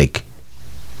God's sake.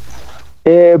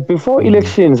 Before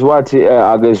elections, wathi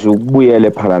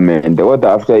akazubuyele parliament. What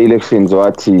after elections,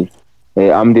 wathi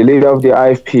I'm the leader of the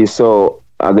IFP, so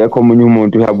akekho omunye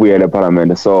umuntu uyabuyela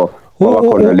parliament. So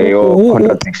wakhona leyo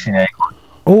contradiction.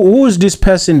 Who is this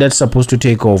person that's supposed to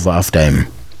take over after him?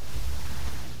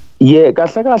 Yeah,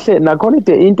 kahle nakhona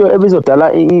into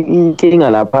ebizodala inkinga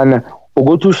laphana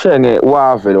ukuthi uShenge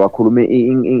wavele wakhuluma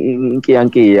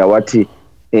inkiyankiya wathi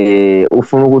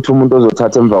ufuna ukuthi umuntu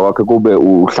ozothatha emva kwakhe kube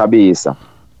uhlabisa.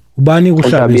 Ubani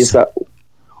uhlabisa?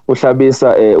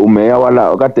 Uhlabisa umeya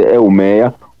wala kade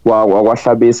umeya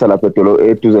wakwahlabisa lapha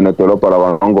eduze nedolobha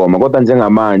laKwaNgoma, kodwa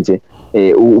njengamanje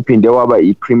uphinde waba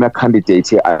i-premier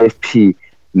candidate ye-IFP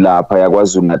lapha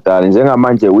yaKwaZulu Natal.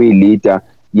 Njengamanje uyi-leader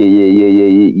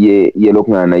ye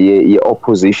lokungana ye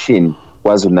opposition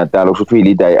KwaZulu Natal, ukuthi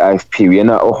uyi-leader ye-IFP,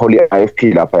 yena oholi IFP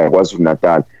lapha yaKwaZulu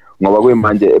Natal, ngoba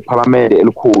kuyimanje eParliament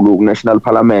elikhulu, National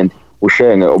Parliament,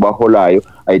 uShenge obaholayo.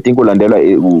 I think ulandelwa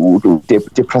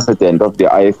deputy president of the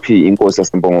IFP, inkosi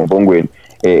yaseMpongweni,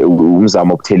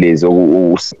 umzamo Buthelezi,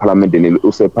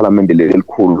 useParliament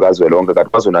elikhulu kazwelonke. Kanti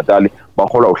KwaZulu Natal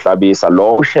bahola uhlabisa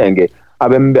lo uShenge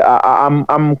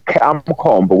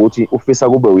amkhomba ukuthi ufisa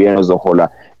kube uyena ozohola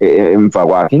emva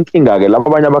kwakhe. Inkinga ke lapho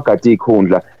abanye abagadi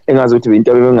ikhundla engazi ukuthi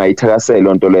into ebengayithakasela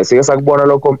lonto leyo. Sike sakubona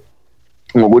lokho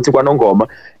ngokuthi kwaNongoma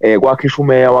kwakhishwa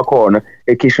umeya wakhona,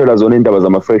 ekhishela zona indaba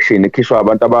zama-fraction, ekhishwa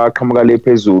abantu abaqhamuka le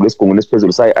phezulu esigungweni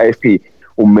esiphezulu sayi-IFP.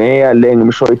 Umeya le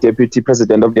ngisho i-deputy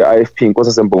president of the IFP, inkosi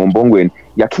yaseMpongweni,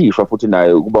 yakhishwa futhi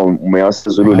nayo kuba umeya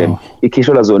waseZululand.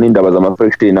 Ikhishela zona indaba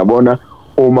zama-fraction. Abona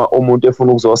uma umuntu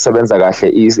efuna ukuzosebenza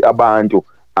kahle abantu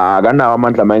akanawo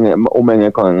amandla uma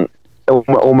engekho,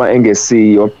 uma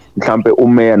engesiyo mhlambe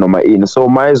umeya noma ini. So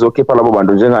mayezokhipha labo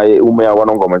bantu njengaye umeya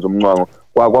kwaNongoma nje umncwango,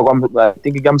 I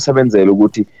think kuyamsebenzela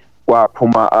ukuthi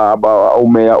kwaphuma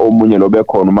umeya omunye lo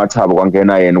bekhona uMathabo,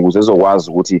 kwangena yena ukuze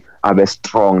ezokwazi ukuthi abe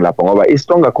strong lapha, ngoba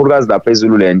i-strong kakhulukazi lapha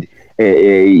eZululand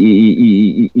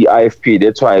i-IFP.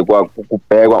 That's why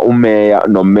kubhekwa umeya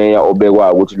nomeya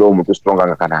obekwa ukuthi lowo muntu strong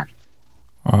kangakanani.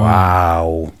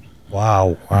 Wow.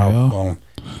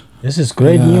 This is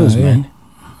great news, man.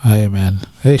 Hey, man.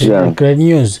 Great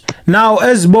news. Now,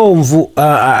 as Bomvu,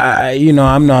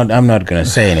 I'm not gonna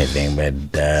say anything, but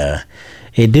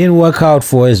it didn't work out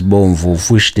for us Bomvu.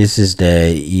 Which this is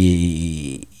the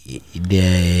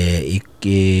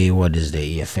what is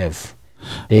the EFF?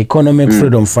 The Economic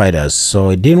Freedom Fighters. So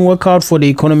it didn't work out for the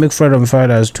Economic Freedom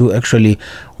Fighters to actually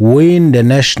win the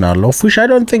national, of which I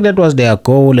don't think that was their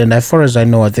goal. And as far as I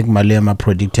know, I think Malema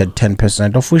predicted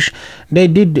 10%, of which they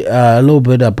did a little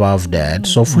bit above that.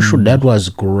 So for sure, that was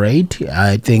great.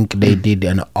 I think they did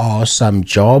an awesome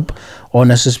job.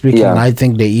 Honestly speaking, I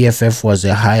think the EFF was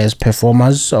the highest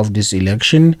performers of this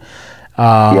election.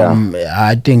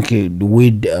 I think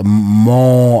with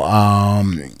more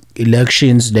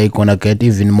elections, they're gonna get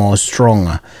even more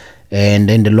stronger. And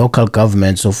then the local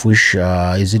governments, of which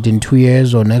is it in 2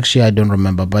 years or next year, I don't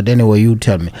remember, but anyway, you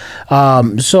tell me.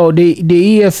 So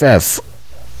the EFF,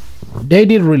 they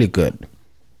did really good.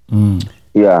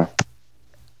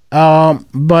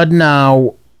 But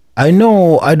now I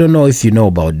don't know if you know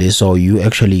about this or you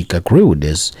actually agree with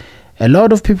this. A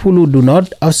lot of people who do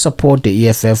not support the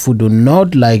EFF, who do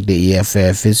not like the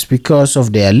EFF, is because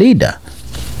of their leader.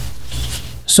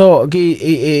 So,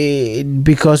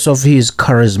 because of his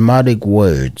charismatic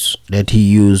words that he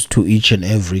used to each and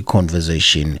every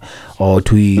conversation or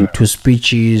to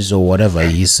speeches or whatever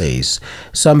he says,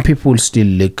 some people still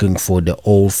looking for the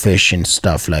old-fashioned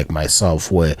stuff like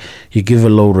myself, where you give a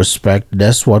little respect.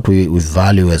 That's what we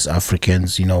value as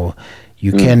Africans, you know.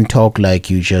 You can't talk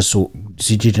like you just like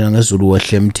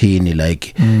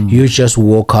you just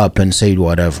woke up and said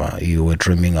whatever you were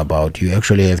dreaming about. You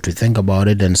actually have to think about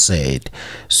it and say it.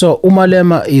 So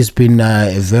Umalema has been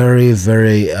a very,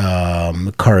 very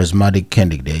charismatic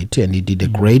candidate, and he did a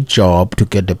great job to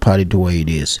get the party to where it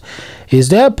is. Is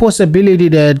there a possibility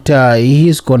that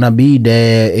he's gonna be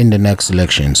there in the next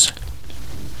elections?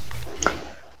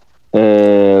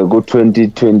 Go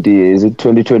 2020, is it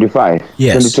 2025?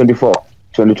 Yes.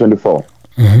 2024.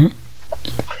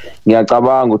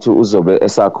 Ngiyacabanga ukuthi uzobe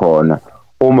esakhona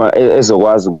uma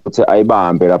ezokwazi ukuthi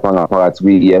ayibambe lapha ngaphakathi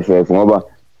kwi-EFF, ngoba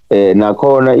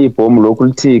nakhona ibhomu lokhu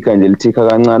lithika nje, lithika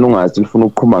kancane, ungazi lifuna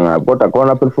ukuqhuma ngaphi, kodwa khona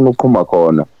lapha lifuna ukuqhuma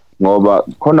khona, ngoba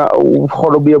khona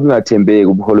ubuholo buye bungathembeki,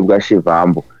 ubuholo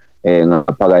bukaShivambu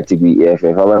ngaphakathi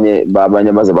kwi-EFF.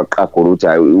 abanye baze baqagula ukuthi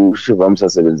hayi uShivambu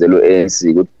sasebenzela u-ANC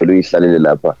ukuthi phela uyihlalele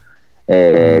lapha,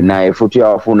 naye futhi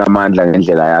uyafuna amandla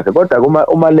ngendlela yakhe. Kodwa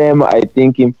uMalema, I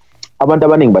think abantu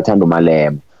abaningi bathanda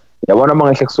uMalema. Yabona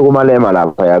mangahle kusuka uMalema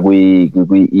lapha ya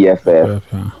kwi-EFF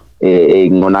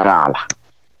ngonakala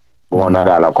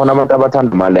khona abantu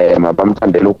abathanda uMalema,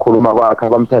 bamthandela ukukhuluma kwakhe,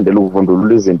 bamthandela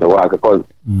ukuvundulula izinto kwakhe, because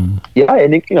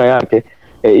yena inkinga yakhe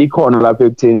ikhona lapha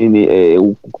ekuthenini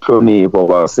ukuhlonipho,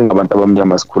 kwasingabantu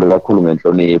abamnyama sikhule kakhulu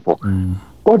ngenhlonipho.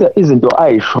 Kodwa izinto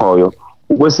ayishoyo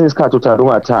kwesinye isikhathi uthanda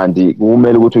ungathandi,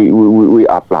 kumele ukuthi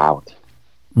uyi-upload.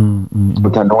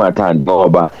 Uthanda ungathandi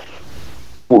ngoba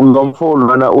lo mfolo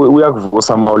lana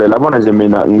uyakuvusa amawulela. Yabona nje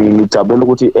mina ngijabula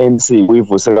ukuthi i-ANC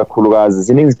uyivuse kakhulukazi.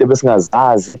 Ziningi izinto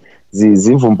besingazazi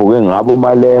zivumbuke ngabo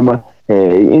uMalema.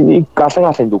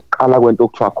 Kahle nje ukuqala kwento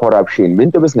okuthiwa corruption,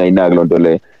 into besingayinaki lonto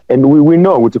leyo. And we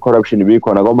know ukuthi corruption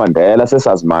ibikhona koMandela,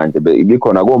 sesazi manje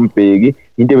ibikhona koMbeki,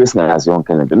 into besingayazi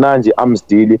yonke lento. Manje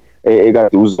amsdili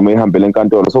ekade uZuma ehambele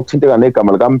enkantolo sokuthinteka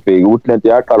negama likaMbeki ukuthi lento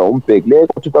yaqala uMbeki le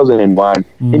 2001.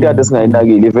 Into kade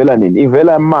singayinakile ivela nini?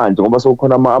 Ivela manje ngoba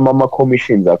sokukhona ama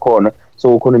commissions akhona,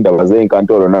 sokukhona indaba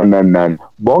zeinkantolo nani.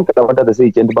 Bonke labantu ade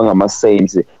seyitshenti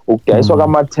bangama-saints, ukudayiswa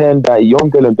kwamathenda,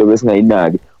 yonke lento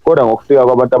besingayinaki. Kodwa ngokufika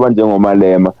kwabantu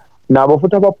abanjengoMalema nabo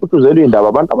futhi abaphuthuzela indaba,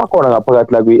 abantu abakhona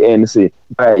ngaphakathi la kwi-ANC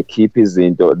bayayikhipha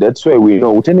izinto. That's why we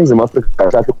know ukuthi eNingizimu Afrika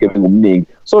kahle ugebengu omningi.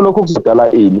 So lokho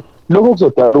kuzodala ini? Lokho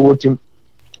kuzodala ukuthi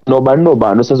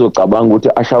nobani usezocabanga ukuthi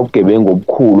ashaya ugebengu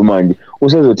obukhulu manje.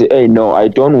 Usezothi hey no, I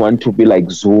don't want to be like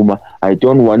Zuma, I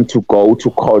don't want to go to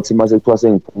court mase kuthiwa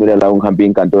sengiphumelela ngihamba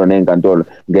inkantolo nenkantolo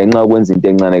ngenxa yokwenza into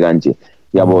encane kanje.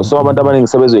 Yabo, so abantu abaningi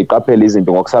sebezoyiqaphela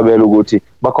izinto ngokusabela ukuthi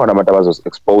bakhona abantu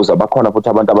abazo-expose, bakhona futhi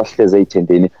abantu abahleze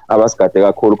ey'thendeni abasigade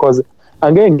kakhulu, because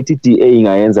angeke ngithi i-DA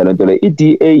ingayenza lento le.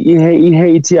 I-DA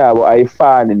i-hate yabo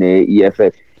ayifani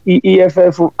ne-EFF.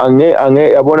 I-EFF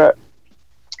yabona,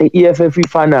 i-EFF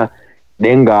ifana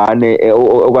nengane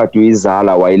okade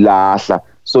uyizala wayilahla,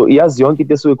 so iyazi yonke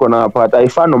into esuke khona ngaphakathi,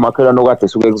 ayifani nomakhelwane okade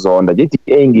esuke ekuzonda. Nje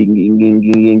i-DA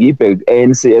ngiyibheke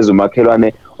ANC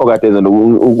ezomakhelwane okade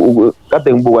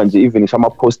kade ngibuka nje even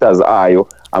ama-posters ayo,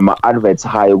 ama-adverts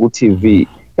hayo ku-TV,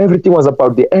 everything was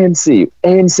about the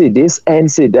ANC this,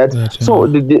 ANC that. So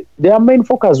their main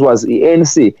focus was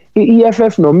ANC.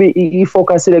 I-EFF noma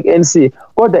i-focusile ku-ANC,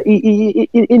 kodwa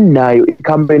inayo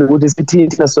i-campaign ukuthi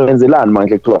sithina soyenzelani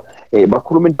manje kuthiwa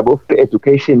bakhuluma indaba of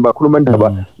education, bakhuluma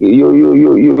indaba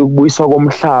yokubuyiswa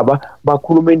komhlaba,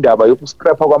 bakhuluma indaba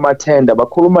yokuscrapha kwamathenda,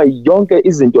 bakhuluma yonke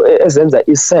izinto ezenza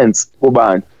i-sense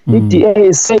kubantu. I-DA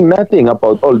is saying nothing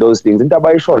about all those things. Into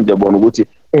abayisho nje bona ukuthi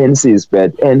ANC is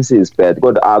bad,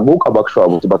 kodwa akukho abakushoyo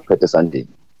ukuthi bakuphethe esandleni.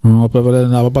 Phela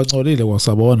nabo bangcolile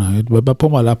kwasabona,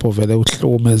 baphuma lapho vele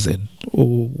uhlukumezeni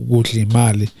ukudla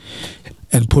imali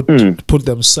and put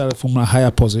themselves from a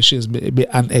higher positions, be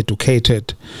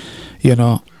uneducated. You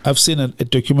know, I've seen a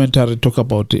documentary talk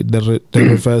about the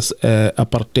reverse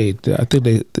apartheid. I think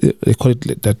they call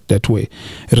it that way,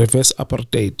 reverse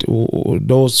apartheid.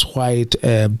 Those white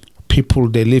people,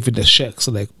 they live in the shacks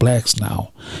like blacks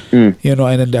now, you know,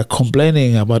 and then they're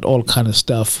complaining about all kind of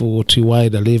stuff, why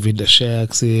they live in the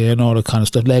shacks and all the kind of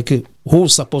stuff. Like,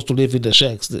 who's supposed to live in the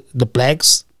shacks? The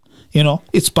blacks? You know,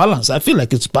 it's balanced. I feel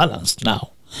like it's balanced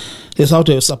now. It's how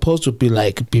they're supposed to be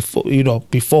like before, you know,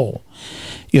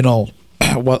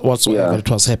 whatsoever it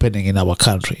was happening in our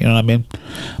country. You know what I mean?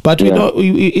 But we know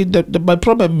my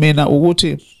problem, Mina,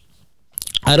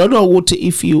 I don't know what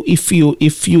if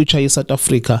future in South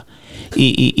Africa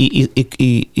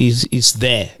is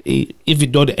there, if you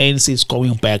know the ANC is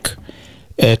going back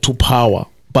to power.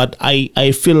 But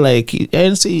I feel like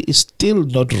ANC is still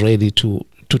not ready to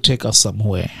take us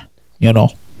somewhere, you know.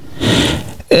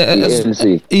 I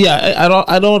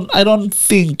don't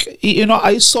think, you know,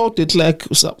 I saw it like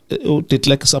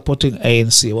supporting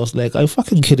ANC. I was like, are you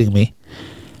fucking kidding me?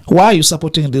 Why are you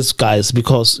supporting these guys?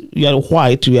 Because you are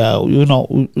white,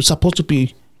 you're supposed to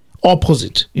be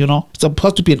opposite, you know,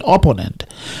 supposed to be an opponent.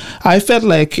 I felt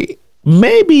like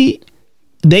maybe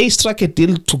they struck a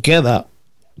deal together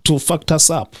to fuck us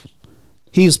up.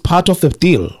 He is part of the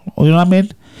deal, you know what I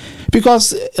mean?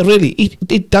 Because really,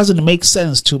 it doesn't make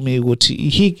sense to me. What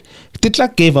he did,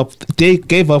 like, gave up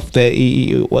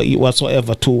the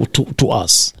whatsoever to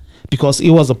us, because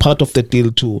it was a part of the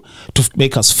deal to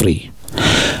make us free.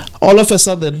 All of a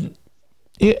sudden,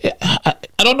 I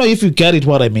don't know if you get it,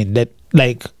 what I mean. That,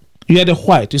 like, you are the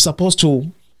white, you're supposed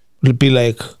to be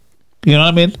like, you know what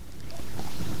I mean?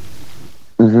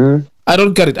 Mm-hmm. I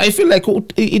don't get it. I feel like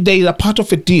they are part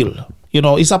of a deal. You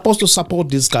know, he's supposed to support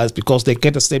these guys because they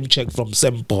get the same check from the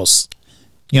same boss.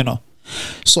 You know.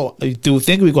 So, do you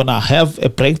think we're going to have a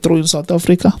breakthrough in South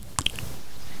Africa?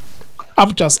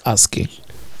 I'm just asking.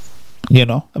 You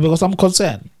know, because I'm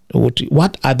concerned.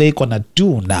 What are they going to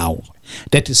do now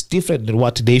that is different than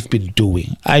what they've been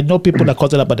doing? I know people are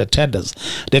concerned about the tenders.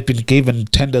 They've been given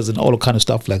tenders and all kind of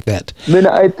stuff like that.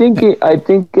 I think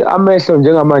amehlo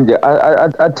njengamanje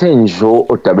athe njo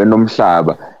odabeni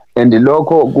nomhlaba, and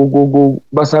lokho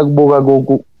basakubuka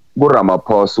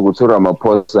kuRamaphosa ukuthi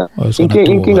uRamaphosa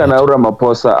inkinga nayo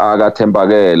uRamaphosa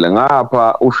akathembakele,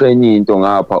 ngapha ushenye into,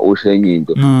 ngapha ushenye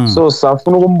into. So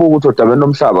safuna ukumbuka ukuthi odabeni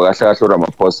nomhlaba kahle kahle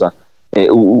uRamaphosa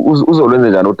uzolwenza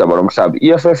njani udaba lomhlaba.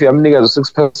 EFF yamnikeza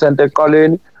 6%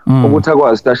 eqaleni ukuthi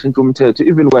akwazi tashintsha umthetho.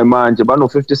 Even kwamanje bano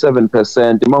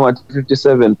 57%, mangathi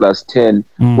 57 plus 10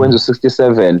 kwenza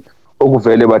 67,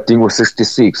 okuvele badinga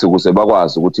 66 ukuze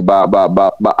bakwazi ukuthi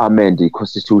ba amend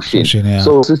i-constitution.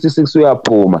 So 66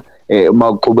 uyaphuma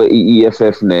makuxube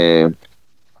i-EFF ne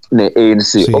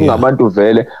ANC, ongabantu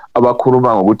vele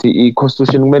abakhuluma ngokuthi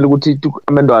i-constitution kumele ukuthi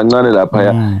amendwe kancane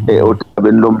lapha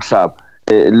odabeni lomhlaba.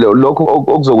 Lokho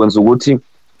okuzokwenza ukuthi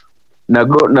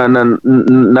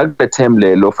nakule term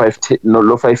lo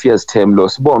 5 years term lo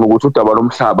sibone ukuthi udaba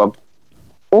lomhlaba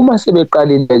uma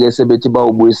sebeqalile ke sebethi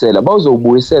bawubuyisela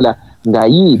bazobuyisela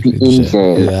ngayiphi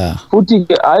indlela, futhi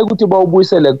ke hayi ukuthi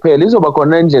bawubuyisele kuphela, izoba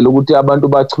khona indlela ukuthi abantu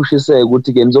bachushiseke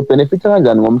ukuthi ke nizobenefita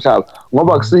kanjani ngomhlaba,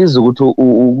 ngoba kusiza ukuthi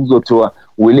uzothiwa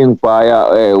willing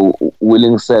buyer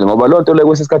willing sell, ngoba lonto le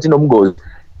kwesikhathi nomngozi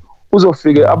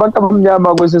uzofike abantu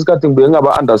abamnyama kwesikhathi ngibe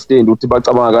ngaba understand ukuthi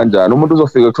bacabanga kanjani. Umuntu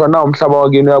uzofika kuthiwa na umhlaba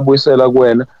wakini uyabuyisela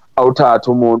kuwena,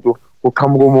 awuthatha umuntu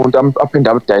uqhamuka umuntu aphinde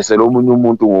abudayisele omunye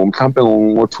umuntu mhlambe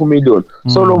ngo2 million.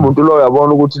 So lo muntu lo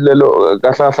uyabona ukuthi lelo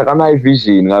kahle kahle kana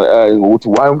vision ukuthi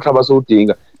why umhlaba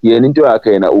sowudinga yena, into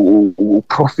yakhe yena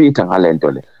uprofita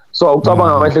ngalento le. So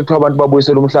ucabanga kahle ukuthi abantu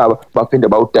babuyisela umhlaba baphinde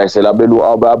bawudayisela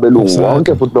abelungu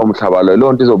wonke futhi lo mhlaba lo.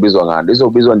 Lonto izobizwa ngani?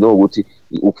 Izobizwa njengokuthi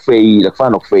ukufeyila, kufana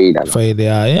nokufeyila.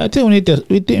 I think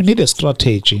we need a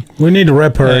strategy. We need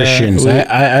reparations.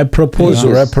 I propose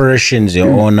reparations,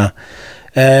 Your Honor.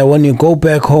 When you go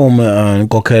back home,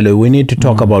 Nkokhelo, we need to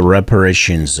talk about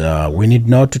reparations. We need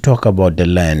not to talk about the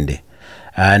land.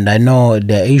 And I know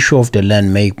the issue of the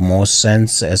land make more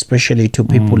sense, especially to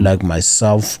people like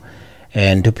myself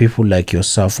and to people like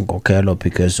yourself, Nkokhelo,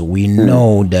 because we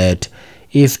know that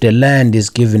if the land is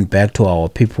given back to our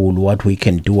people, what we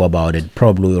can do about it,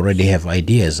 probably we already have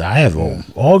ideas. I have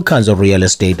all kinds of real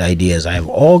estate ideas. I have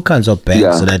all kinds of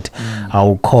banks that I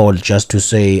will call just to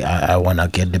say I want to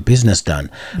get the business done.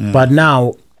 But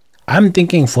now I'm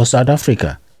thinking for South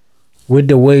Africa, with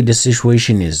the way the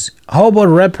situation is, how about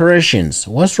reparations?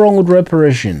 What's wrong with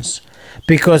reparations?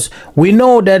 Because we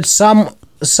know that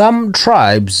some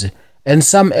tribes and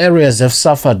some areas have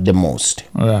suffered the most.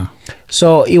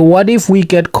 So what if we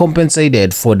get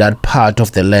compensated for that part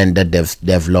of the land that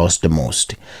they've lost the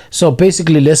most? So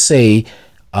basically, let's say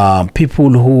people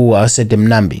who are set them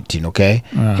Nambit, okay,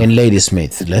 in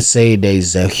Ladysmith, let's say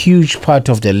there's a huge part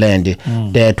of the land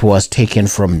that was taken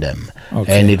from them,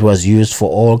 and it was used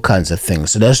for all kinds of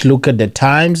things. So let's look at the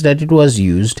times that it was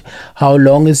used, how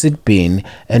long has it been,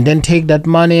 and then take that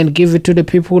money and give it to the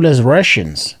people as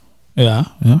rations.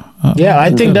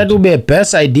 I think that would be a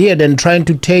best idea than trying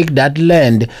to take that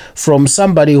land from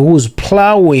somebody who's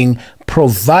plowing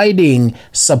providing,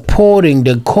 supporting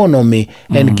the economy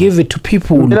and give it to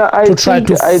people to try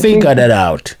to figure that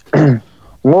out.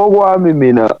 Ngokwami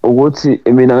mina ukuthi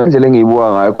mina ngendlela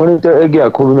engiyibuka ngayo khona into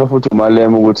ekuyakhulunywa futhi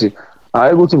umalema ukuthi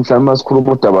hayi ukuthi mhlawumbe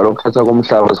masikhuluma udaba lokuthatha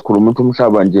komhlaba sikhuluma ukuthi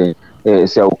umhlaba nje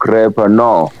siyawugrabha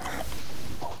no.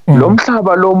 Lo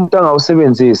mhlaba lo muntu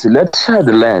angawusebenzisi, let's share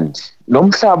the land. Lo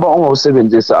mhlaba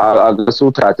ongawusebenzisi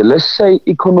akasuthathe, let's share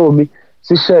economy,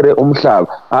 sishare umhlaba.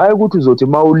 Hayi ukuthi uzothi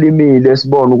mawulimile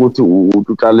sibone ukuthi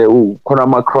utshale khona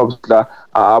ama crops la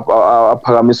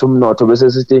aphakamisa umnotho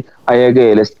bese sithi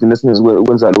ayekele sigcine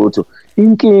singezikwenza lutho.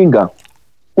 Inkinga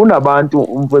kunabantu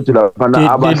umfethu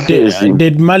lapha abahlezi.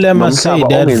 Did Malema say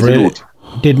that really?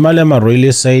 Did Malema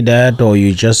really say that, or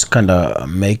you just kind of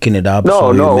making it up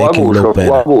so you make it look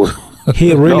better?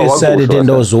 He really said it in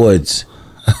those words.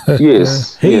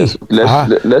 Yes. Yes.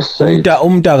 Let's say.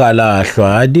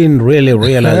 I didn't really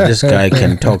realize this guy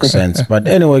can talk sense. But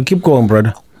anyway, keep going,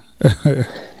 brother.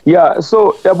 Yeah,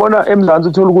 so yabona eMzansi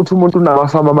uthola ukuthi umuntu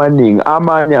unamafama amaningi,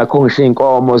 amanye akhongisha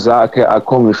inkomo zakhe,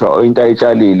 akhongisha into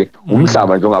ayitshalile,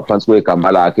 umhlaba nje ongaphansi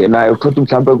kwegama lakhe, naye uthola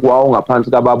mhlawumbe kwawo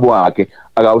ngaphansi kababa wakhe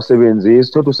akawusebenzisi,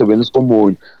 uthola usebenzisa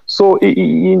komunye. So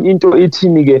into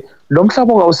ithini ke, lo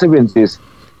mhlaba ongawusebenzisi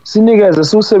sinikeze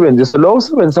siwusebenzise, lo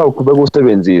usebenzisa uqhubeka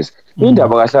usebenzise.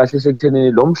 Indaba kahle kahle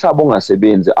sekuthenini lo mhlaba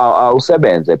ongasebenzi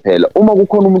awusebenze phela. Uma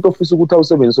kukhona umuntu ofisa ukuthi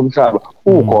awusebenzise umhlaba,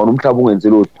 ukhona umhlaba ungenzi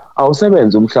lutho,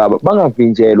 awusebenze umhlaba,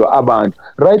 bangavinjelwa abantu.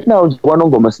 Right now nje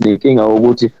kwanongoma sinenkinga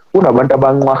ukuthi kunabantu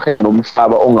abanqwahe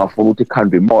nomhlaba ongafuna ukuthi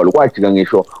ikhandwe imall, kwajika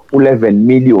ngisho u11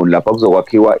 million lapha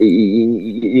kuzokwakhiwa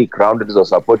i-ground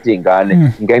lizosupport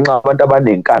izingane ngenxa abantu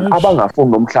abanenkani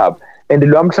abangafuni nomhlaba. And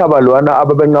lo mhlaba lona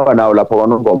ababenqaba nawo lapha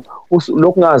kwanongoma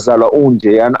lokungazalwa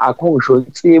unje yana akho ngisho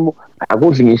insimu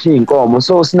akudli ngisho inkomo.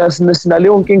 So sina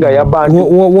leyo nkinga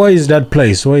yabantu. Where is that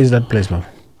place? Where is that place, ma'am?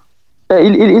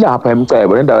 Ilapha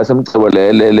eMcebo, le ndawo yaseMcebo le.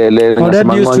 Oh,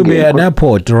 that used to be an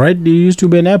airport, right? There used to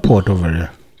be an airport over there.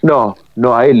 No,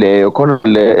 ayileyo khona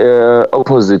le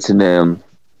opposite ne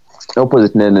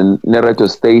radio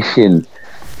station.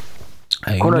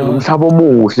 Khona umhlaba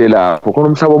omuhle lapho, khona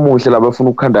umhlaba omuhle lapho bafuna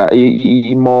ukukhanda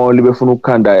i-mall, befuna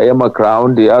ukukhanda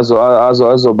ama-ground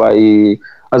azoba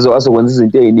azokwenza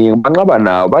izinto eziningi. Banqaba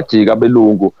nawo bajika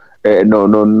belungu no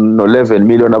 11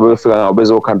 million abafika ngawo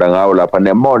bezokhanda ngawo lapha,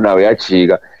 ne-mall nawo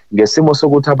yajika ngesimo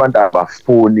sokuthi abantu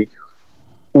abafuni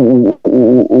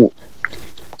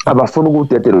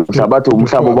ukudedela umhlaba, bathi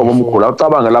umhlaba ubaba omkhulu,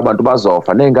 awucabanga labantu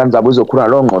bazofa nezingane zabo zizokhula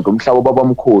lo ngqondo umhlaba ubaba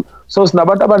omkhulu. So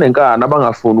sinabantu abanenkani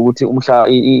abangafuni ukuthi umhlaba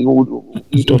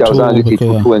indawo zangithi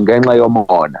ithuthuke ngenxa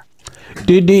yomona.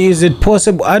 Is it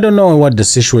possible? I don't know what the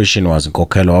situation was in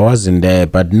Nkokhelo. I wasn't there,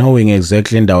 but knowing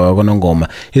exactly indawo yakwanongoma,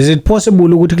 is it possible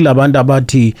ukuthi kulabantu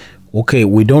abathi okay,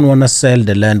 we don't want to sell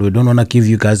the land, we don't want to give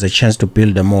you guys a chance to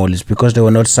build the mall, it's because they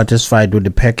were not satisfied with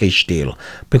the package deal?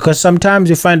 Because sometimes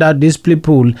you find out these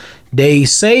people, they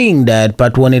saying that,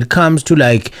 but when it comes to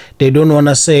like, they don't want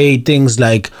to say things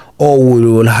like, oh, we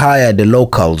will hire the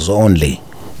locals only,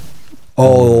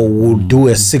 or we'll do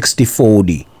a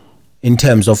 60-40 in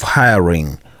terms of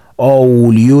hiring, or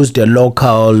we'll use the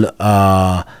local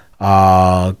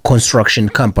construction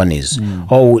companies.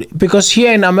 Because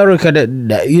here in America,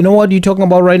 you know what you're talking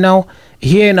about right now?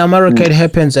 Here in America, it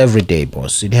happens every day,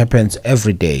 boss. It happens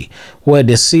every day, where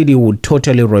the city would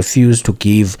totally refuse to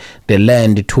give the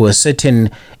land to a certain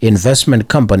investment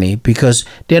company because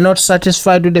they're not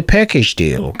satisfied with the package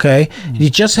deal, okay?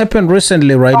 It just happened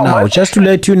recently right now, just to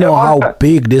let you know how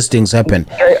big these things happen.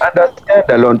 I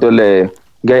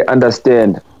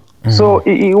understand. So,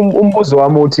 umbuzo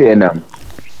wami uthi yena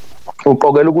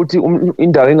uqokela ukuthi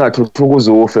indawo engathuthuka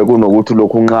uzofe kunokuthi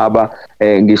lokhu unqaba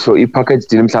ngisho ipackage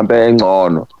deal mhlambe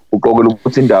engcono, uqokela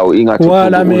ukuthi indawo ingathuthuka.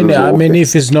 Well, I mean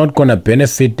if it's not going to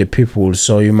benefit the people,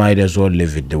 so you might as well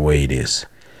leave it the way it is,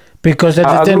 because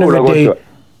at the end of the day,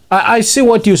 I see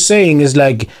what you're saying is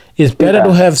like it's better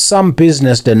to have some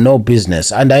business than no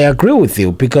business, and I agree with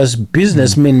you, because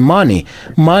business means money.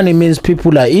 Money means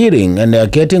people are eating and they're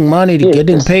getting money, they're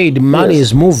getting paid, money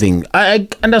is moving. I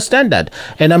understand that,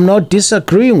 and I'm not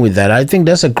disagreeing with that. I think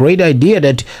that's a great idea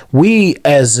that we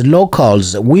as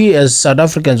locals, we as South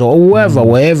Africans, or whoever,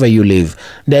 wherever you live,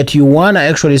 that you want to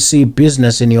actually see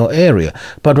business in your area.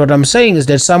 But what I'm saying is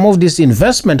that some of these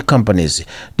investment companies,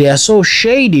 they are so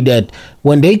shady that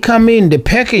when they come in, the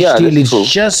package deal is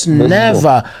just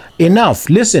never enough.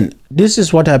 Listen, this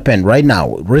is what happened right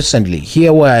now, recently,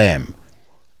 here where I am.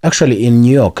 Actually, in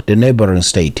New York, the neighboring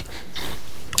state.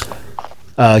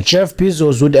 Jeff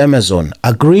Bezos with Amazon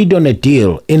agreed on a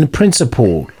deal in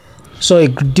principle. So a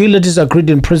deal that is agreed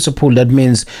in principle, that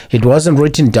means it wasn't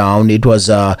written down, it was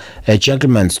a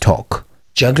gentleman's talk.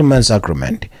 gentleman's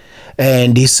agreement.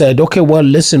 And he said, okay, well,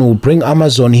 listen, we'll bring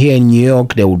Amazon here in New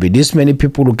York. There will be this many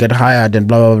people who get hired and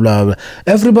blah, blah, blah, blah.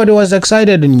 Everybody was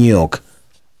excited in New York.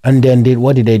 And then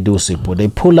what did they do, Sipo? They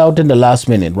pull out in the last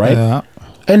minute, right? Yeah.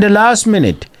 In the last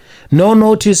minute. No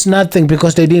notice, nothing,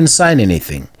 because they didn't sign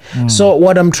anything. So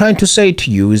what I'm trying to say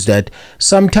to you is that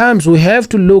sometimes we have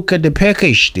to look at the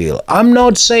package deal. I'm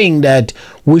not saying that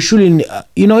we shouldn't,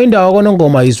 in the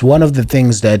Ngoma is one of the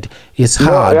things that is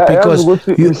hard because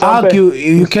you argue,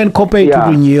 you can compare it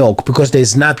to New York because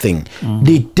there's nothing.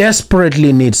 They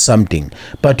desperately need something.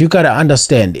 But you got to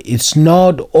understand, it's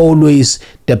not always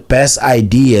the best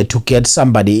idea to get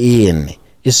somebody in.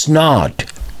 It's not.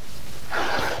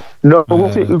 No,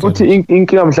 ukuthi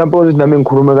inkinga mhlawumbe ukuthi nami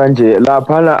ngikhuluma kanje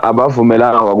lapha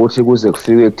abavumelanga ukuthi kuze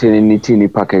kufike ekutheni ithini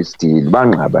package deal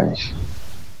banqaba nje.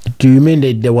 Do you mean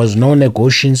that there was no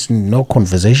negotiations, no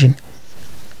conversation?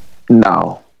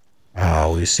 No.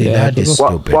 Oh, you see, that is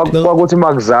stupid. Kwakuthi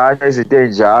makuzanya izinto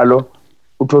enjalo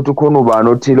uthothi khona ubani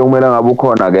othile kumele ngabe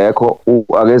ukhona akekho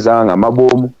akezanga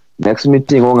ngamabomu next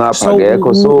meeting ongapha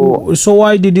akekho so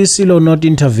why did iSilo not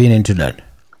intervene into that?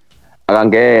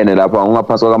 Akangene lapha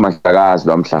ungaphansi kwamahlakazi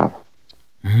lwamhlaba.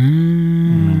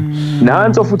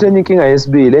 Nanso futhi enye inkinga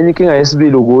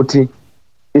yesibili ukuthi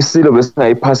iSilo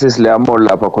besingayiphasisi le mall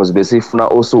lapha because besifuna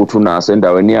osuthu naso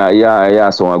endaweni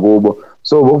yaso ngakubo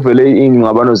so bokuvele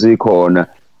ingxabano zikhona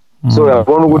so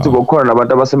uyabona ukuthi bokukhona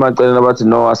nabantu abasemaceleni abathi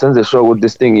no asenze sure ukuthi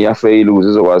this thing iyafail ukuze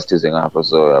izokwazi thize ngapha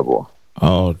so yabo.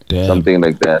 Oh damn. Something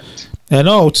like that. I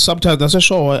know sometimes that's a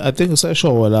show. I think it's a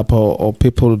show where or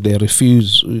people they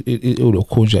refuse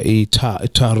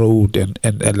tar road and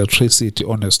electricity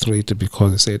on the street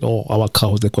because they said, "Oh, our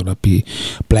cows they're gonna be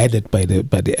blinded by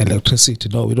the electricity."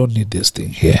 No, we don't need this thing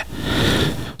here.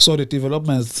 So the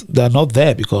developments they're not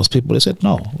there because people they said,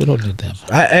 "No, we don't need them."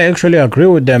 I actually agree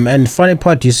with them. And funny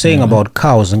part you're saying about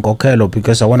cows in Nkokhelo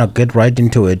because I want to get right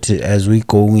into it as we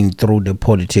going through the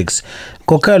politics.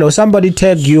 Nkokhelo, somebody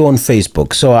tagged you on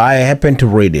Facebook, so I happened to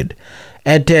read it.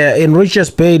 In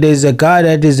Richards Bay, there's a guy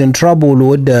that is in trouble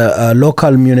with the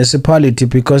local municipality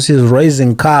because he's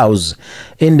raising cows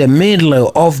in the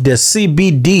middle of the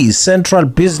CBD, Central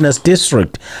Business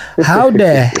District. How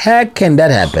the heck can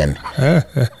that happen?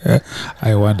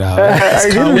 I wonder how.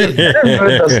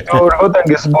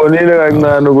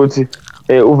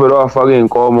 Uvelo wafaka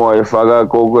inkomo wayefaka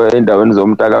endaweni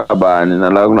zomntakabani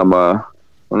nala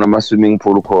kunama swimming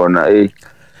pool khona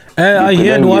I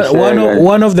heard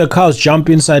one of the cows jump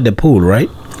inside the pool, right?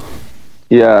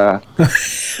 Yeah.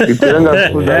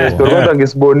 Kodwa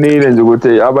ngisibonile nje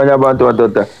ukuthi abanye abantu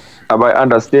badoda aba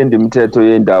understand imithetho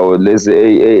yendawo lezi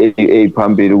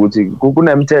phambili ukuthi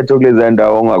kunemithetho kulezi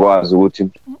ndawo ongakwazi ukuthi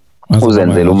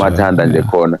uzenzele umathanda nje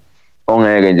khona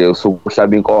ongeke nje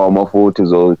usuhlaba inkomo futhi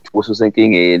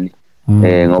ususenkingeni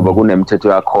ngoba kunemithetho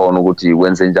yakhona ukuthi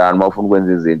wenze njani mawufuna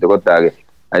ukwenza izinto kodwa ke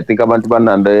I think abantu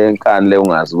bananda enkani le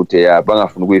ungazi ukuthi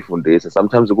bangafuna ukuyifundisa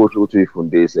sometimes kuhle ukuthi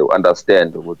uyifundise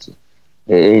understand ukuthi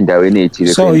endaweni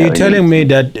ethile. So you telling me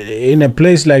that in a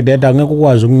place like that angeke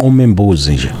ukwazi ukunquma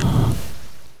imbuzi nje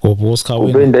ngoboska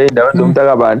wena ubende endaweni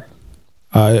zomntakabani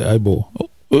ayibo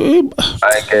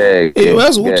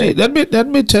let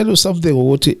me tell you something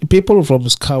ukuthi people from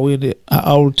Skawini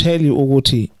I'll tell you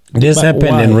ukuthi this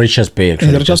happened in Richards Bay actually.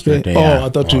 In Richards Bay? I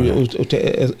thought you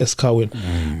Skawini.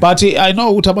 But I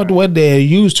know about when they're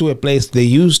used to a place, they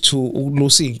used to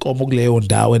losing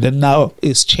and then now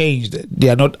it's changed. They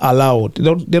are not allowed.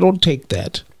 They don't take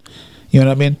that. You know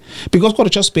what I mean? Because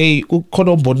Richards Bay,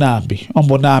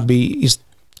 Umbani is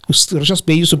Richards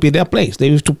Bay used to be their place. They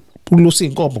used to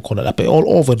losing all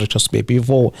over Richards Bay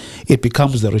before it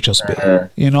becomes the Richards Bay.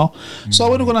 You know? So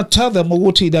when you're gonna tell them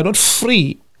they're not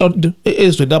free. They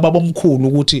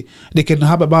can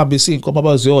have a baby sing,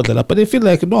 but they feel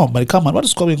like no, but come on, what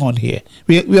is going on here?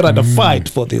 We're at a fight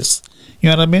for this.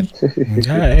 You know what I mean?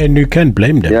 Yeah, and you can't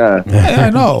blame them. Yeah, I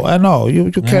know.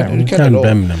 You can't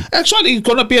blame them. Actually, it's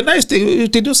gonna be a nice thing.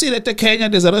 Did you see that in Kenya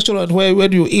there's a restaurant where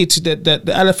when you eat the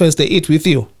elephants they eat with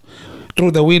you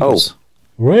through the windows? Oh,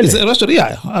 really? It's a restaurant.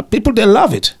 Yeah, people they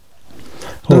love it.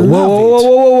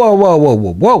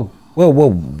 Whoa.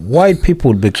 White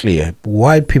people, be clear.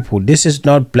 White people. This is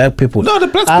not black people. No, the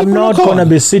black people. I'm not gonna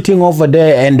be sitting over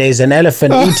there and there's an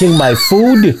elephant eating my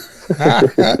food.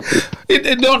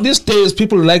 These days,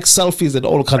 people like selfies and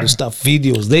all kind of stuff,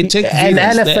 videos. They take an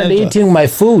elephant eating my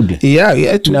food. Yeah.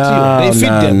 They feed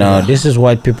them. No. This is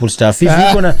white people stuff. If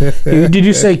you're gonna, did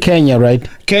you say Kenya, right?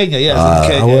 Kenya, yes.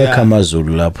 Kenya, welcome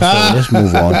Azula. So let's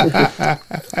move on.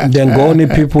 Then only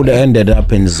people that ended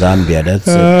up in Zambia. That's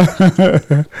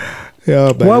it.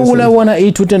 Yeah, why would I want to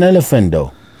eat with an elephant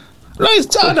though? No,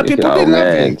 it's other people they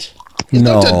love it. It's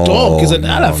not a dog, it's an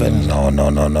elephant. No.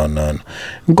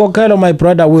 Nkokhelo, my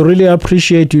brother, we really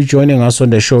appreciate you joining us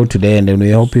on the show today, and then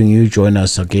we're hoping you join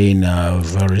us again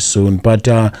very soon. But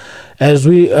as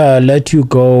we let you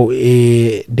go,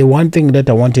 the one thing that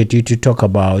I wanted you to talk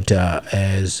about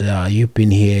as you've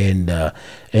been here and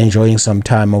enjoying some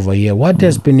time over here, what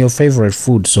has been your favorite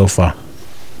food so far?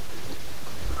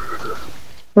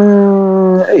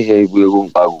 Hey, we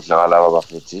won't go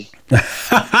bafethi.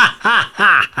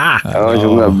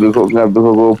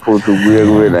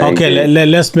 Okay,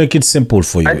 let's make it simple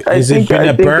for you. Is it been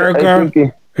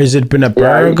a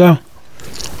burger?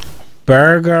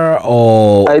 Burger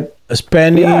or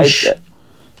Spanish?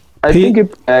 I think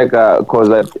ibheka because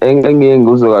engeke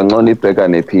ngizokangcono ibheka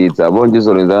nepizza. Yabo nje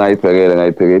izolenza ngayiphekela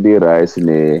i-rice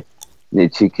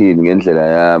ne-chicken ngendlela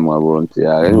yami ngabona ukuthi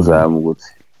ngizama ukuthi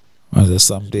there's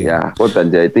something. Yeah, kodwa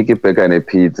nje I think ibheka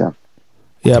nepizza.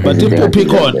 Yeah, but in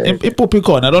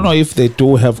Pupicon, I don't know if they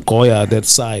do have Goya that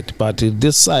side, but in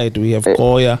this side we have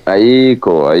Goya.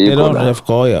 Ayiko. They don't have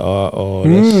Goya or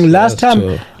last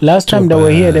time they were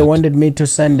here, they wanted me to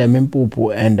send them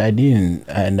impupu, and I didn't,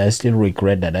 and I still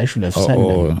regret that. I should have sent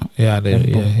them. Yeah,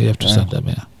 you have to send them.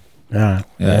 Yeah.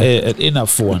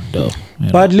 Enough one though.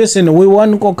 But listen, we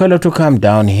want Nkokhelo to come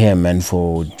down here, man,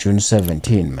 for June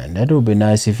 17, man. That would be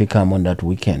nice if he come on that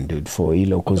weekend, dude, for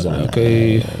Ilo Kuzana.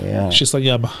 Okay. June 16.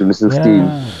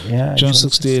 Yeah. June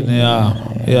 16.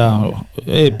 Yeah.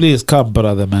 Hey, please come,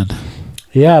 brother, man.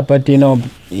 Yeah, but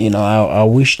I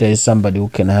wish there's somebody who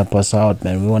can help us out,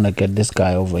 man. We want to get this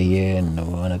guy over here, and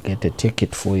we want to get a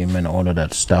ticket for him and all of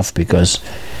that stuff because.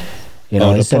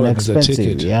 It's an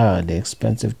expensive, the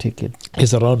expensive ticket.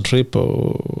 Is a round trip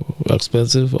or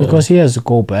expensive? Because he has to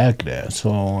go back there,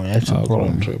 so that's a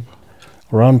problem.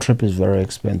 Round trip is very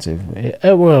expensive.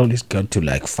 Well, it's got to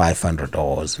like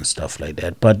 $500 and stuff like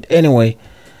that. But anyway,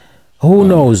 who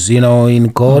knows? In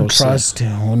God trust.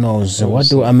 Who knows? What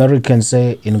do Americans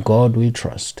say? In God we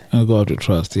trust. In God we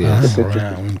trust, yes.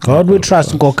 In God we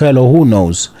trust, Nkokhelo. Who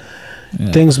knows?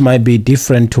 Yeah. Things might be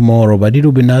different tomorrow, but it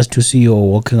will be nice to see you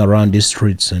walking around these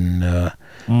streets and a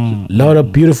lot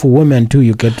of beautiful women too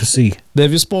you get to see.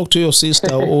 Have you spoke to your sister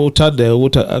Utande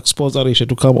expose Arisha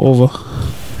to come over?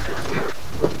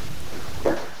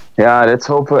 Yeah, let's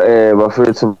hope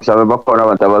bafethu mhlawumbe bakhona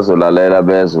abantu abazolalela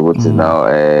bezwe ukuthi now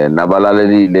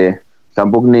nabalalelile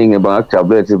mhlawumbe okuningi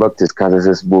bangakujabulela bakudiscuss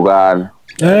sesibukana.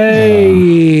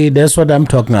 Hey, that's what I'm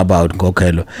talking about,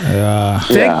 Nkokhelo.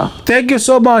 Thank you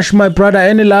so much, my brother.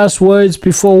 Any last words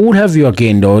before we'll have you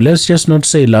again, though? Let's just not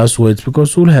say last words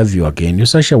because we'll have you again. You're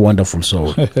such a wonderful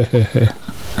soul.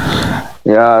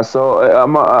 Yeah, so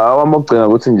awamogcina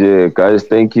ukuthi nje guys,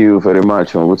 thank you very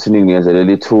much ngokuthi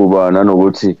ningingezelela ithuba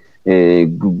nanokuthi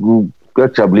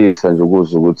kuyajabulisa nje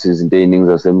ukuzwa ukuthi izinto eziningi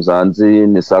zasemzansi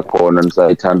nisakhona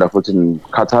nisayithanda futhi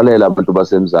nikhathalela abantu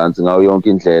basemzansi ngayo yonke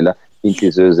indlela.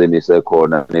 Inhliziyo zenu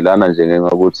isekhona nilana nje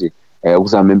ngenxa ukuthi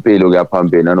ukuzama impilo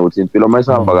kuyaphambili nanokuthi impilo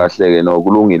mayisahamba kahle-ke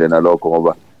nokulungile nalokho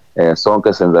ngoba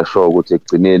sonke senza sure ukuthi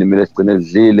ekugcineni kumele sigcine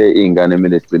sidlile iy'ngane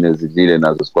kumele sigcine zidlile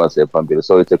nazo sikwazi phambili.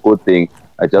 So it's a good thing.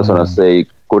 I just want to say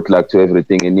good luck to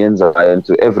everything eniyenzayo and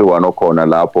to everyone okhona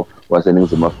lapho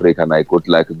waseNingizimu Afrika naye good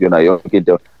luck kuyona yonke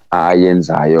into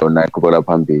ayenzayo naye qhubekela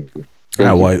phambili.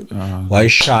 Why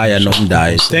shy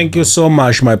nomdayi? Thank you so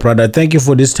much, my brother. Thank you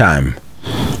for this time.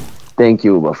 Thank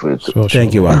you, bafethu.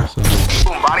 Thank you, man.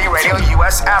 Umbani Radio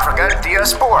US Africa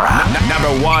Diaspora.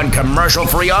 #1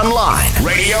 commercial-free online.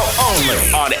 Radio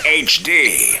only on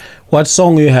HD. What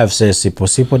song you have, says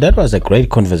Sipo? That was a great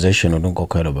conversation with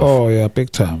Nkokhelo. Oh, yeah,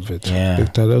 big time. Yeah,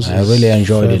 big time. I really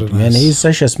enjoyed it, man. He's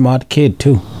such a smart kid,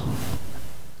 too.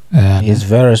 He's a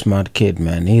very smart kid,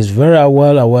 man. He's very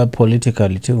well aware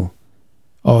politically, too.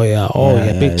 Oh yeah,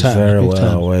 big time. Very big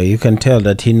well aware. You can tell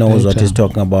that he knows what he's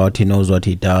talking about. He knows what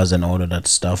he does and all of that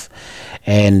stuff.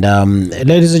 And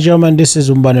ladies and gentlemen, this is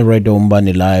Umbani Radio,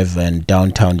 Umbani Live, and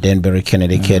downtown Danbury,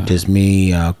 Connecticut is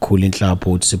me, Kulin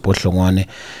Tlapo, Tsipo Hlongwane.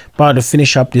 About to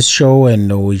finish up this show,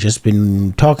 and we've just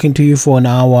been talking to you for an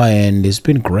hour, and it's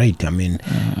been great. I mean,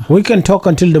 we can talk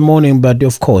until the morning, but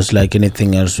of course, like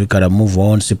anything else, we gotta move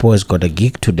on. Sipo has got a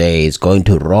gig today. It's going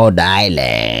to Rhode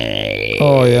Island.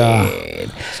 Oh yeah.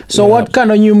 So what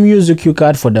kind of new music you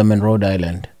got for them in Rhode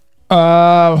Island?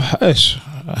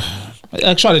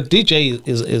 Actually, DJ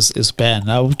is banned.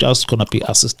 I'm just gonna be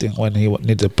assisting when he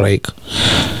needs a break.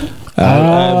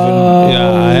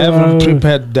 I haven't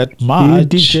prepared that much.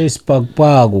 DJ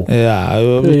Spagpago. Yeah,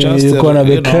 you're gonna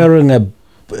be carrying a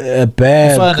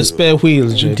bag. Find a spare wheel.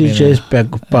 DJ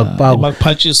Spagpago.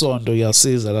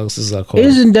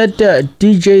 Isn't that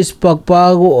DJ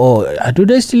Spagpago, or do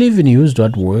they still even use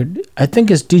that word? I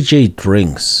think it's DJ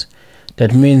Drinks.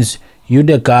 That means you're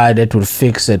the guy that will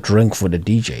fix a drink for the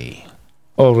DJ.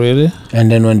 Oh, really? And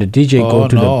then when the DJ go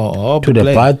to the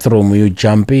bathroom, you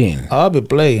jump in. I'll be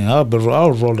playing. I'll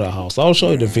roll the house. I'll show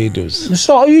you the videos.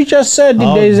 So you just said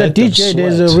there's a DJ.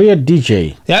 There's a real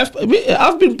DJ. Yeah,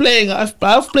 I've been playing.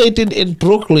 I've played in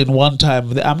Brooklyn one time.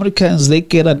 The Americans, they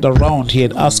get around here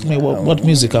and ask me what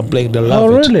music I'm playing. They love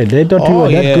it. Oh, really? They thought you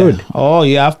were that good. Oh,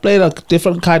 yeah. I've played a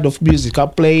different kind of music. I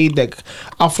played like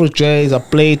Afro jazz. I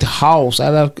played house. I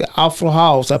like Afro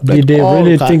house. I played. Did they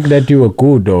really think that you were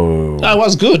good, or? I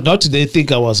was good. Not they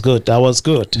think I was good. I was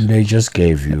good. They just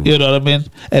gave you. You know what I mean?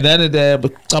 And then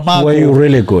Tamaku, were you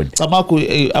really good?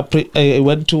 Tamaku, I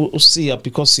went to see her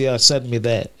because she sent me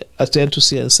there. I went to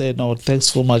see her and said, "No, thanks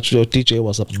so much. Your DJ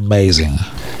was amazing."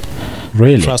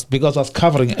 Really? Trust, because I was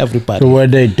covering everybody. So were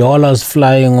there dollars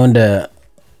flying on the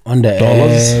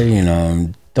air? You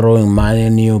know, throwing money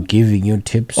on you, giving you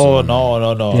tips? Oh no.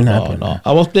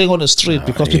 I was playing on the street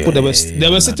because people they were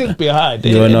sitting behind.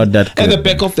 You were not that good. At the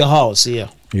back of the house, yeah.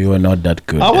 You were not that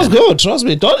good. I was good. Trust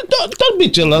me. Don't be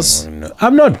jealous. No.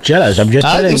 I'm not jealous. I'm just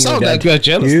telling you. You sound like you're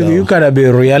jealous. You gotta be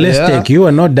realistic. Yeah. You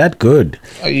are not that good.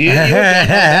 You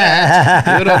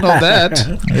don't know that.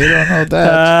 You don't know that.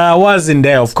 I wasn't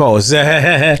there, of course.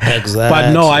 Exactly.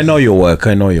 But no, I know your work.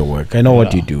 I know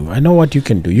what you do. I know what you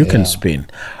can do. You can spin.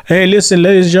 Hey, listen,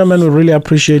 ladies and gentlemen, we really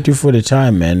appreciate you for the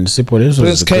time, man. Sipo, this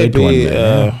was a great one,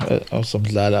 man. Awesome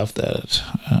lad after that.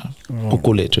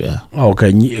 Yeah.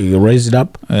 Okay, you raise it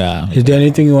up. Yeah. Is there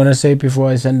anything you want to say before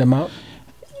I send them out?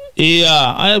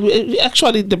 Yeah,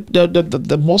 actually,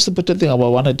 the most important thing I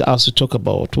wanted us to talk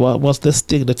about was this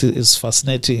thing that is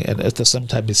fascinating and at the same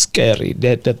time is scary.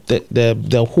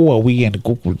 The Huawei and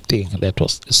Google thing that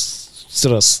was a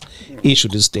serious issue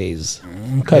these days.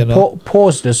 Okay,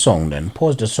 pause the song then.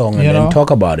 Pause the song and then talk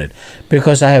about it,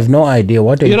 because I have no idea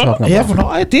what you're talking about. You have no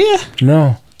idea?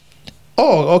 No.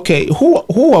 Oh, okay.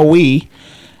 Who are we?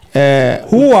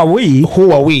 Who are we?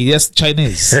 Huawei, yes,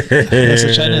 Chinese. It's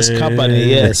a Chinese company,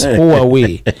 yes.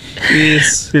 Huawei. I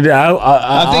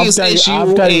think it's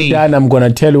after you're done, I'm going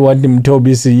to tell you what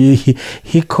Mtobi said.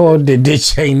 He called the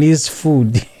Chinese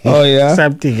food. Oh, yeah?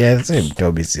 Something else.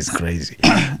 Mtobi is crazy.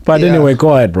 But anyway,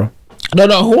 go ahead, bro. No,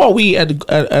 Huawei and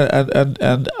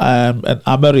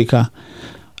America,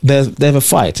 they have a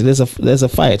fight. There's a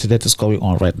fight that is going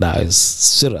on right now. It's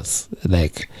serious.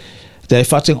 Like, they're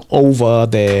fighting over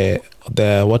the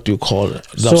what do you call it?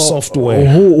 The software.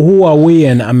 Who are we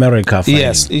in America fighting?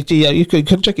 Yes, you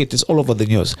can check it. It's all over the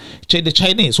news. The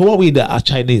Chinese. Who are we? Are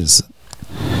Chinese.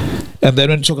 And then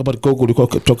when you talk about Google, you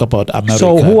talk about America.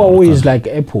 So Huawei is like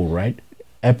Apple, right?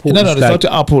 Apple. No, it's not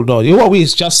Apple. No, Huawei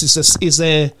is just is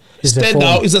a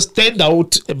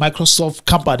standout Microsoft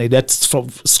company that's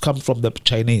come from the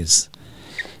Chinese.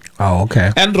 Oh,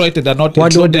 okay. Android, they're not.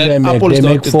 What do they make? Apple they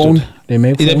make phone. They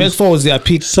make phones. They are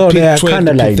peak. So peak they are kind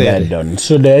of like that, done.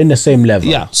 So they're in the same level.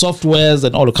 Yeah, softwares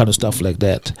and all the kind of stuff like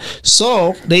that.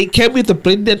 So they came with a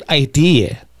brilliant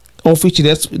idea, of which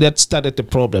that started the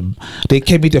problem. They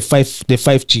came with the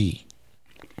 5G.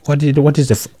 What is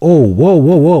the?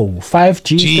 Whoa!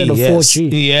 5G instead of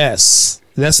 4G. Yes,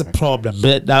 that's a problem.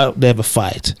 But now they have a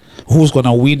fight. Who's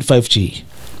gonna win 5G?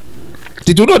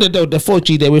 Did you know that the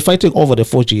 4G, they were fighting over the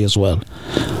 4G as well?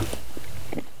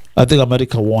 I think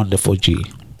America won the 4G.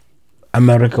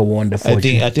 America won the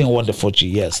 4G? I think won the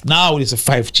 4G, yes. Now it is a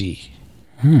 5G.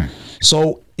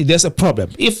 So there's a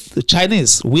problem. If the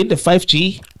Chinese win the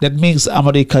 5G, that means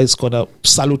America is going to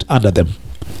salute under them,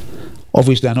 of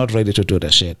which they're not ready to do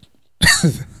that shit.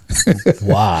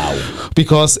 Wow.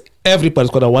 Because everybody's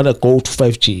going to want to go to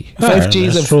 5G. 5G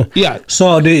is true. Yeah.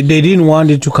 So they didn't want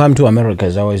it to come to America,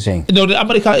 as I was saying. No,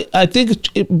 America, I think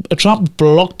Trump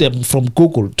blocked them from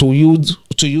Google to use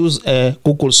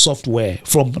Google software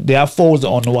from their phones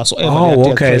on whatsoever.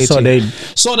 Oh, okay. So they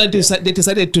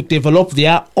decided to develop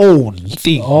their own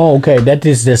thing. Oh, okay. That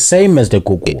is the same as the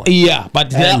Google one. Yeah,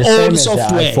 but their own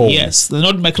software. Yes, they're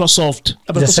not Microsoft.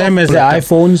 The same as the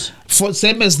iPhones.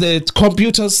 Same as the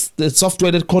computers, the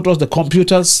software that controls the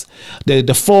computers,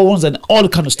 the phones, and all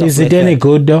kind of stuff. Is it any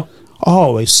good though?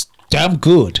 Oh, it's damn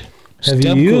good. Have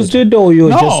you used it, or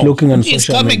you're just looking on social media? It's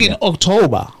coming in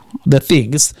October. The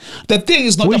thing is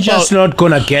not. We're just not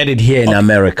gonna get it here in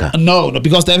America. No,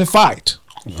 because they have a fight.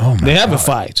 Oh my they have God. a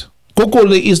fight.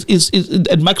 Google is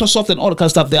and Microsoft and all the kind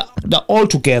of stuff. They're all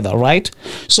together, right?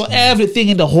 So everything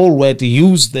in the whole world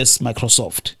use this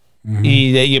Microsoft.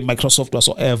 Microsoft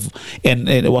whatsoever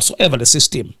and whatsoever the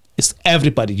system is,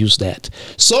 everybody use that.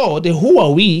 So the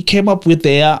Huawei came up with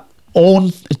their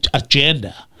own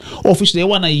agenda, of which they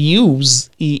want to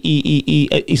use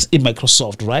in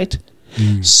Microsoft, right?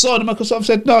 So the Microsoft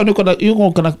said, no,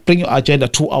 you're gonna bring your agenda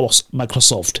to our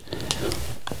Microsoft.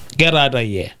 Get out of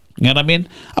here. You know what I mean?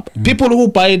 People who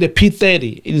buy the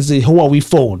P30, it is a Huawei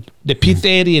phone. The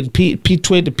P30 and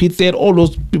P20, P30, all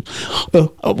those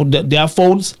their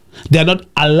phones, they are not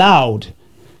allowed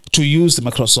to use the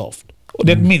Microsoft.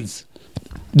 That means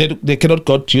they cannot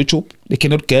get YouTube, they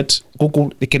cannot get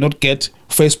Google, they cannot get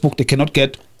Facebook, they cannot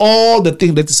get all the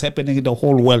things that is happening in the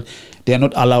whole world. They are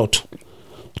not allowed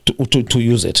to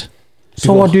use it.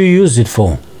 So what do you use it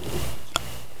for?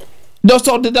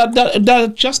 So they're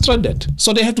just stranded.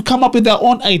 So they have to come up with their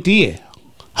own idea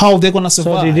how they're gonna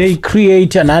survive. So did they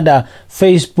create another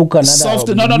Facebook,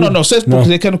 No. Facebook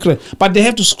they cannot create, but they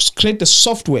have to create the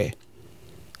software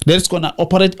that's gonna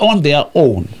operate on their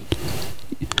own.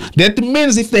 That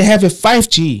means if they have a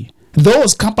 5G,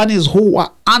 those companies who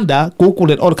are under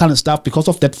Google and all kind of stuff because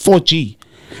of that 4G,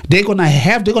 they're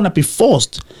gonna be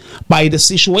forced by the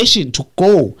situation to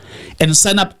go and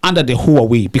sign up under the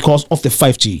Huawei because of the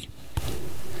 5G.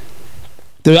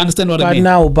 Do you understand what I mean?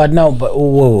 But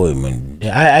wait a minute.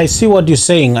 I see what you're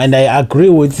saying, and I agree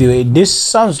with you. This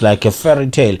sounds like a fairy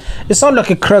tale. It sounds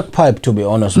like a crack pipe, to be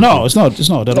honest. No, it's not. It's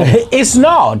not at all. It's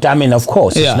not. I mean, of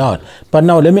course, it's not. But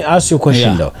now, let me ask you a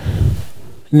question, though.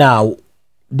 Now,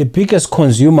 the biggest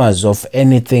consumers of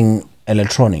anything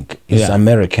electronic is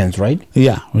Americans, right?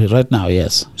 Yeah, right now,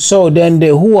 yes. So then the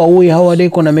Huawei, how are they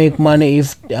going to make money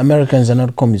if the Americans are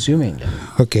not consuming them?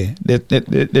 Okay, let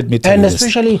me tell you and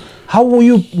especially,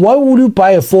 why would you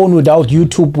buy a phone without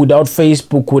YouTube, without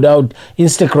Facebook, without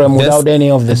Instagram, without any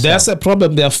of this That's a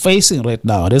problem they're facing right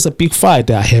now. There's a big fight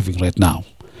they're having right now.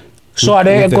 So are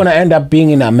they going to end up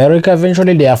being in America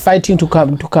eventually? They are fighting to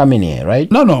come in here,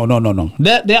 right? No.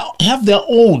 They have their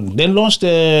own. They launched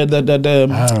the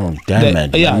oh, damn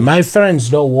it. Yeah. My friends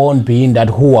don't won't be in that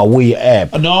Huawei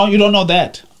app. No, you don't know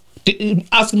that.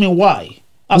 Ask me why.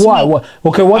 Why?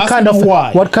 Okay, what kind of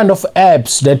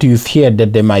apps that you've heard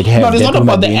that they might have? No, it's not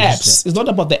about the apps. It's not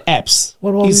about the apps.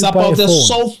 It's about the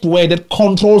software that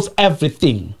controls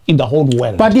everything in the whole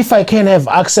world. But if I can have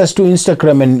access to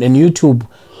Instagram and YouTube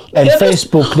and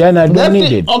Facebook, then I don't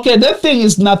need it. Okay, that thing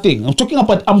is nothing. I'm talking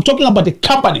about the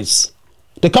companies.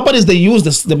 The companies, they use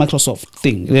the Microsoft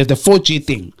thing, the 4G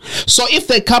thing. So if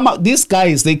they come up, these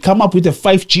guys, they come up with a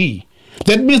 5G.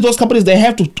 That means those companies, they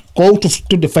have to go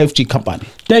to the 5G company.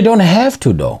 They don't have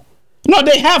to, though. No,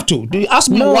 they have to. Do you ask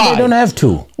me why? No, they don't have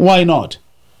to. Why not?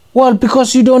 Well,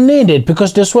 because you don't need it.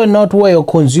 Because that's not where your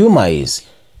consumer is.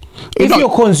 If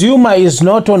your consumer is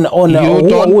not on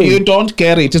you don't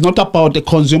care. It is not about the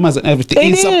consumers and everything.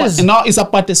 It's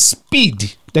about the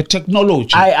speed, the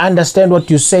technology. I understand what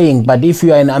you're saying, but if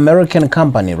you are an American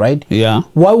company, right? Yeah.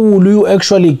 Why would you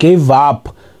actually give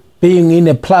up being in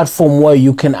a platform where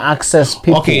you can access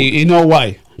people? Okay, you know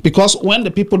why? Because when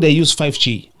the people, they use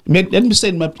 5G, let me say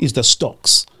is the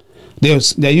stocks.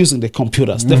 They're using the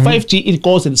computers. The 5G, it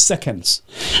goes in seconds.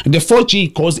 The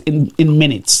 4G goes in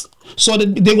minutes. So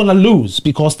they're gonna lose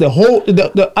because the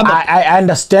other. I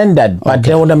understand that, but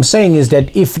then what I'm saying is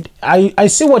that if I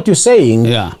see what you're saying,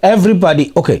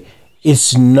 everybody,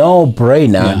 it's no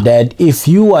brainer that if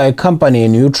you are a company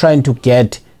and you're trying to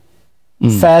get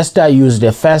faster, use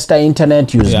the faster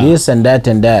internet, use this and that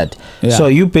and that. So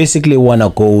you basically wanna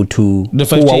go to the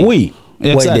 5G. Huawei.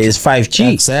 Where there's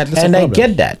 5G. Exactly. And I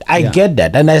get that. I get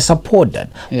that. And I support that.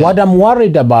 What I'm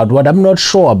worried about, what I'm not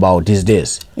sure about is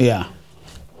this. Yeah.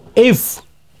 If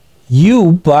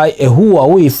you buy a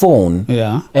Huawei phone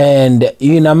and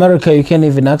in America you can't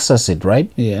even access it, right?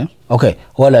 Yeah. Okay.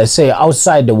 Well, I say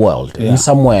outside the world, in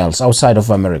somewhere else, outside of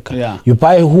America. Yeah. You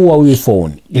buy a Huawei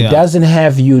phone. It doesn't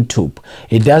have YouTube.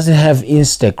 It doesn't have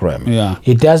Instagram. Yeah.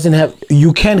 It doesn't have,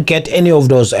 you can't get any of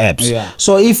those apps. Yeah.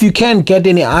 So if you can't get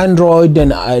any Android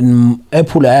and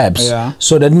Apple apps,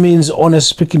 so that means,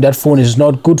 honestly speaking, that phone is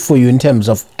not good for you in terms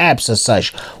of apps as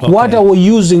such. What are we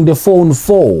using the phone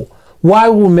for? Why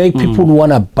would make people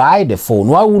want to buy the phone?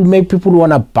 Why would make people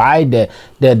want to buy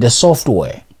the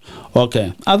software?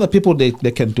 Okay. Other people, they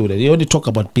can do that. They only talk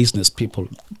about business people.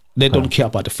 They don't care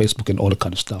about the Facebook and all that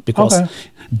kind of stuff because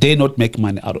they not make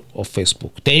money out of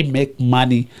Facebook. They make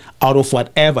money out of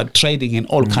whatever trading and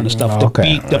all kind of stuff.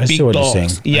 The big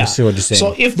dogs. Yeah. I see what you're saying.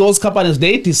 So if those companies,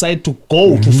 they decide to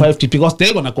go to 5G because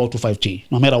they're gonna go to 5G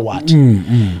no matter what.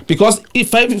 Because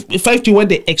if 5G, when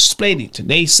they explain it,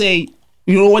 they say,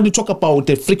 when you talk about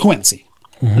the frequency,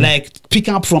 like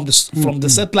picking up from the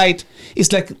satellite,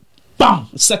 it's like bam,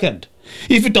 second.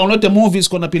 If you download the movie, it's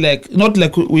gonna be like, not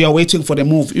like we are waiting for the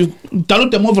movie. You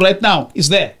download the movie right now, it's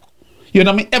there. You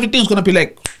know what I mean? Everything's gonna be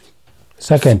like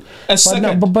Second.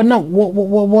 But now,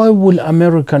 why will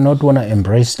America not want to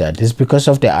embrace that? Is because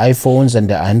of the iPhones and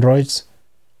the Androids?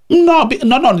 No.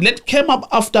 That came up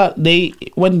after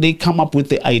when they come up with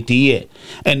the idea,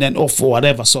 and then of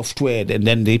whatever software, and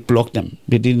then they blocked them.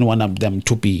 They didn't want them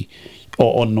to be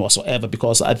on whatsoever,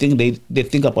 because I think they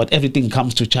think about everything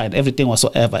comes to China, everything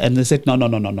whatsoever, and they said no, you're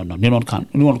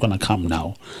not gonna come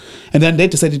now. And then they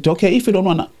decided, okay, if you don't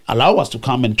want to allow us to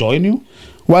come and join you,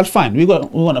 well, fine, we're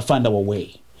gonna find our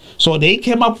way. So they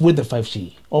came up with the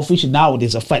 5G, of which now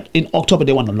there's a fight. In October,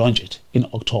 they want to launch it in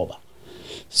October.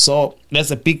 So there's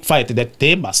a big fight that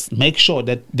they must make sure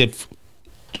that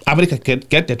America can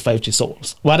get that 5G. So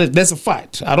there's a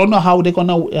fight. I don't know how they're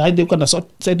gonna sort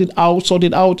it out so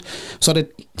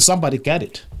that somebody get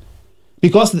it.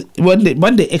 Because when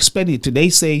they expand it, they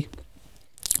say,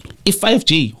 if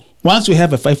 5G, once we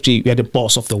have a 5G, we are the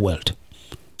boss of the world.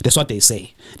 That's what they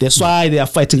say. That's why they are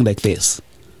fighting like this.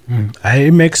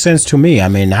 It makes sense to me. I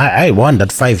mean, I want that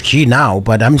 5G now,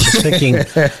 but I'm just thinking,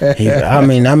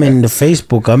 I'm in the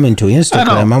Facebook, I'm into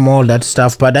Instagram, I'm all that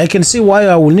stuff, but I can see why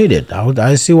I will need it.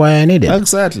 I see why I need it.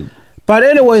 Exactly. But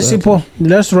anyway, Sipho,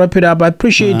 let's wrap it up. I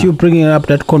appreciate you bringing up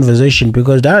that conversation,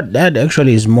 because that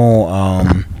actually is more,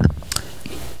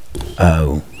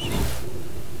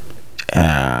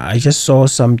 I just saw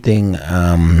something,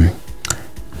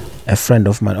 a friend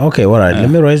of mine. Okay, all right. Let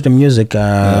me raise the music.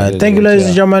 Thank you, ladies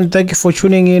and gentlemen. Thank you for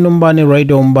tuning in. Umbani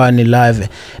Radio, Umbani Live.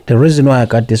 The reason why I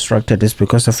got distracted is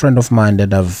because a friend of mine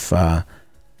that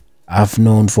I've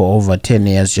known for over 10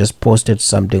 years just posted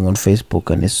something on Facebook,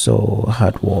 and it's so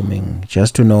heartwarming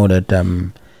just to know that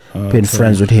been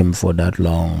friends with him for that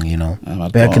long.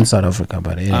 Back in South Africa.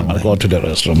 But anyway, I'm gonna go to the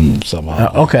restroom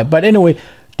somehow. Okay, but anyway, do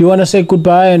you want to say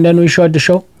goodbye and then we short the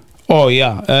show? Oh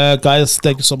yeah, guys,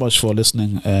 thank you so much for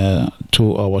listening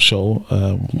to our show.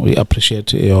 We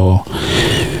appreciate your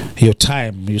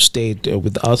time. You stayed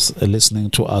with us,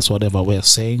 listening to us, whatever we're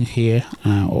saying here,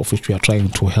 of which we are trying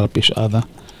to help each other.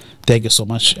 Thank you so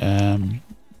much.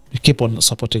 Keep on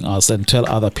supporting us and tell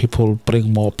other people,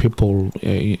 bring more people,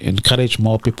 encourage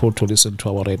more people to listen to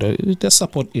our radio. Let's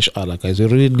support each other, guys. We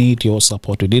really need your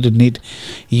support. We really need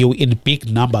you in big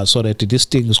numbers so that this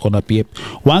thing is going to be,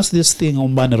 once this thing on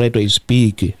Umbani Radio is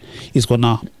big, it's going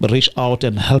to reach out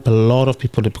and help a lot of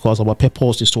people, because our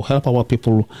purpose is to help our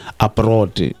people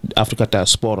abroad, Africa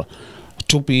Diaspora,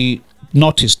 to be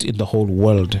noticed in the whole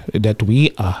world, that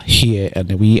we are here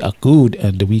and we are good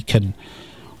and we can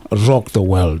rock the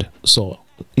world. So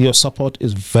your support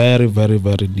is very, very,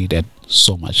 very needed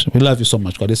so much. We love you so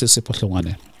much. God, this is Sipho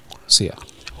Hlongwane. See ya.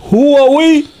 Who are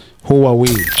we? Who are we?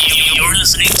 You're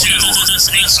listening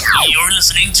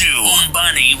to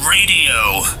Umbani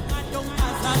Radio.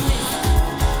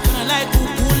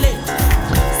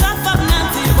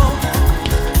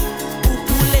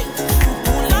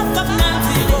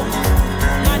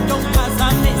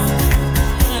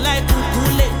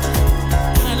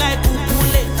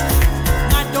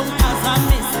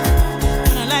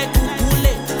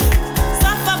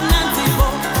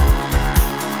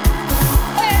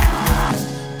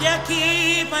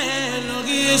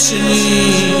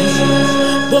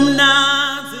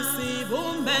 Bomnazi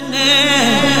sibumbene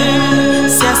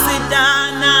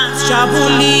siyasidana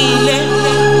sijabulile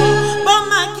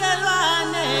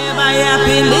bomakhelwane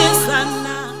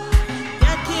bayaphilisana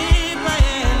yakhipha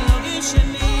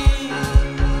elokishini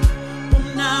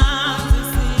bomnazi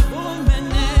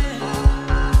sibumbene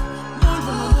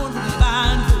muntu nomuntu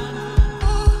ngebantu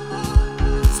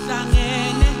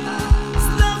sihlangene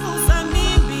silavusa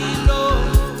impilo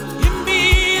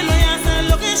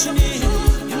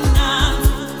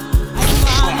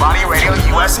Umbani Radio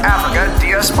US Africa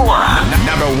Diaspora.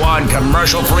 Number one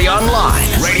commercial free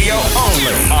online. Radio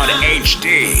only on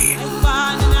HD.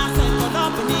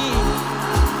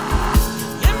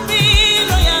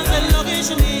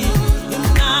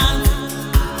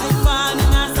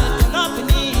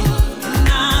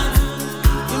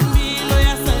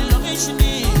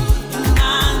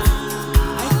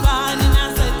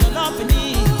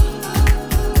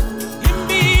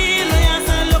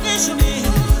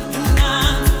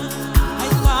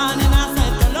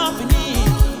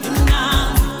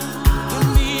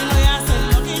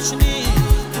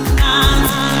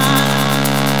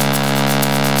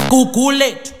 Google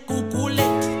it.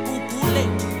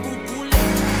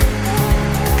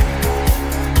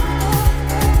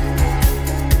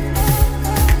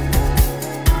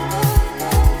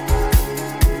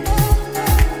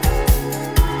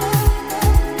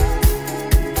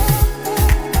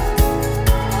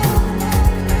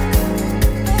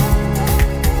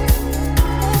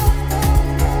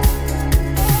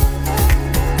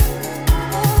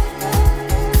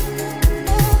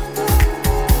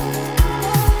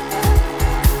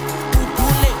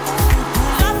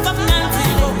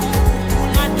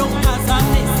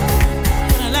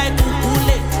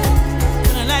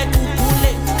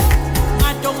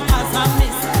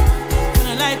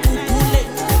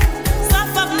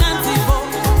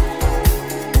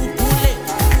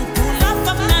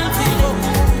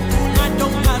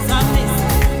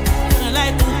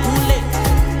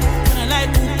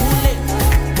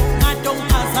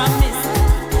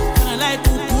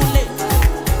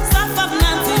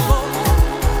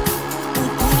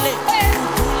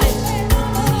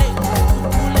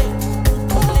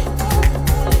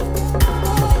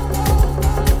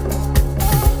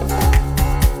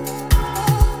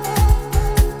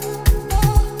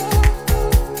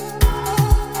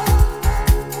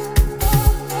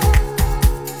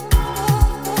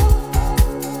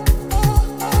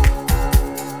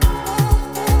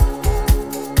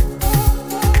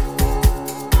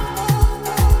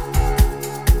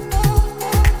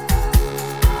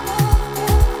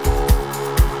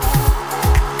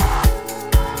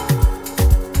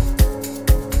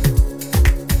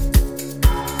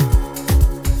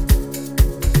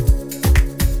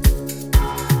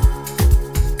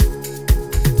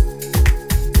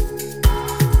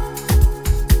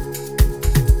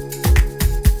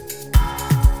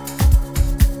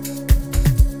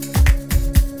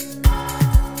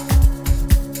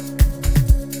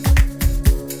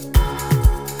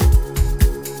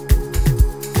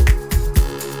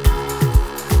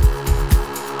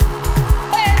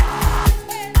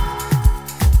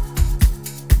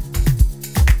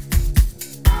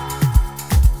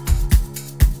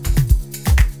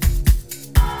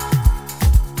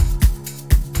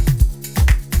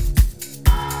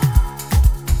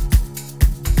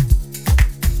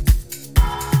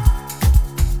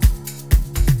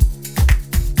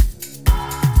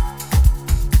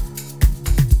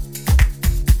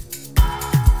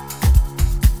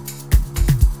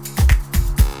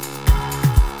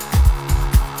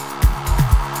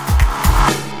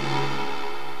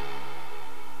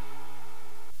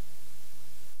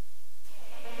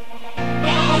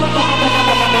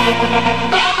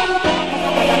 Bye.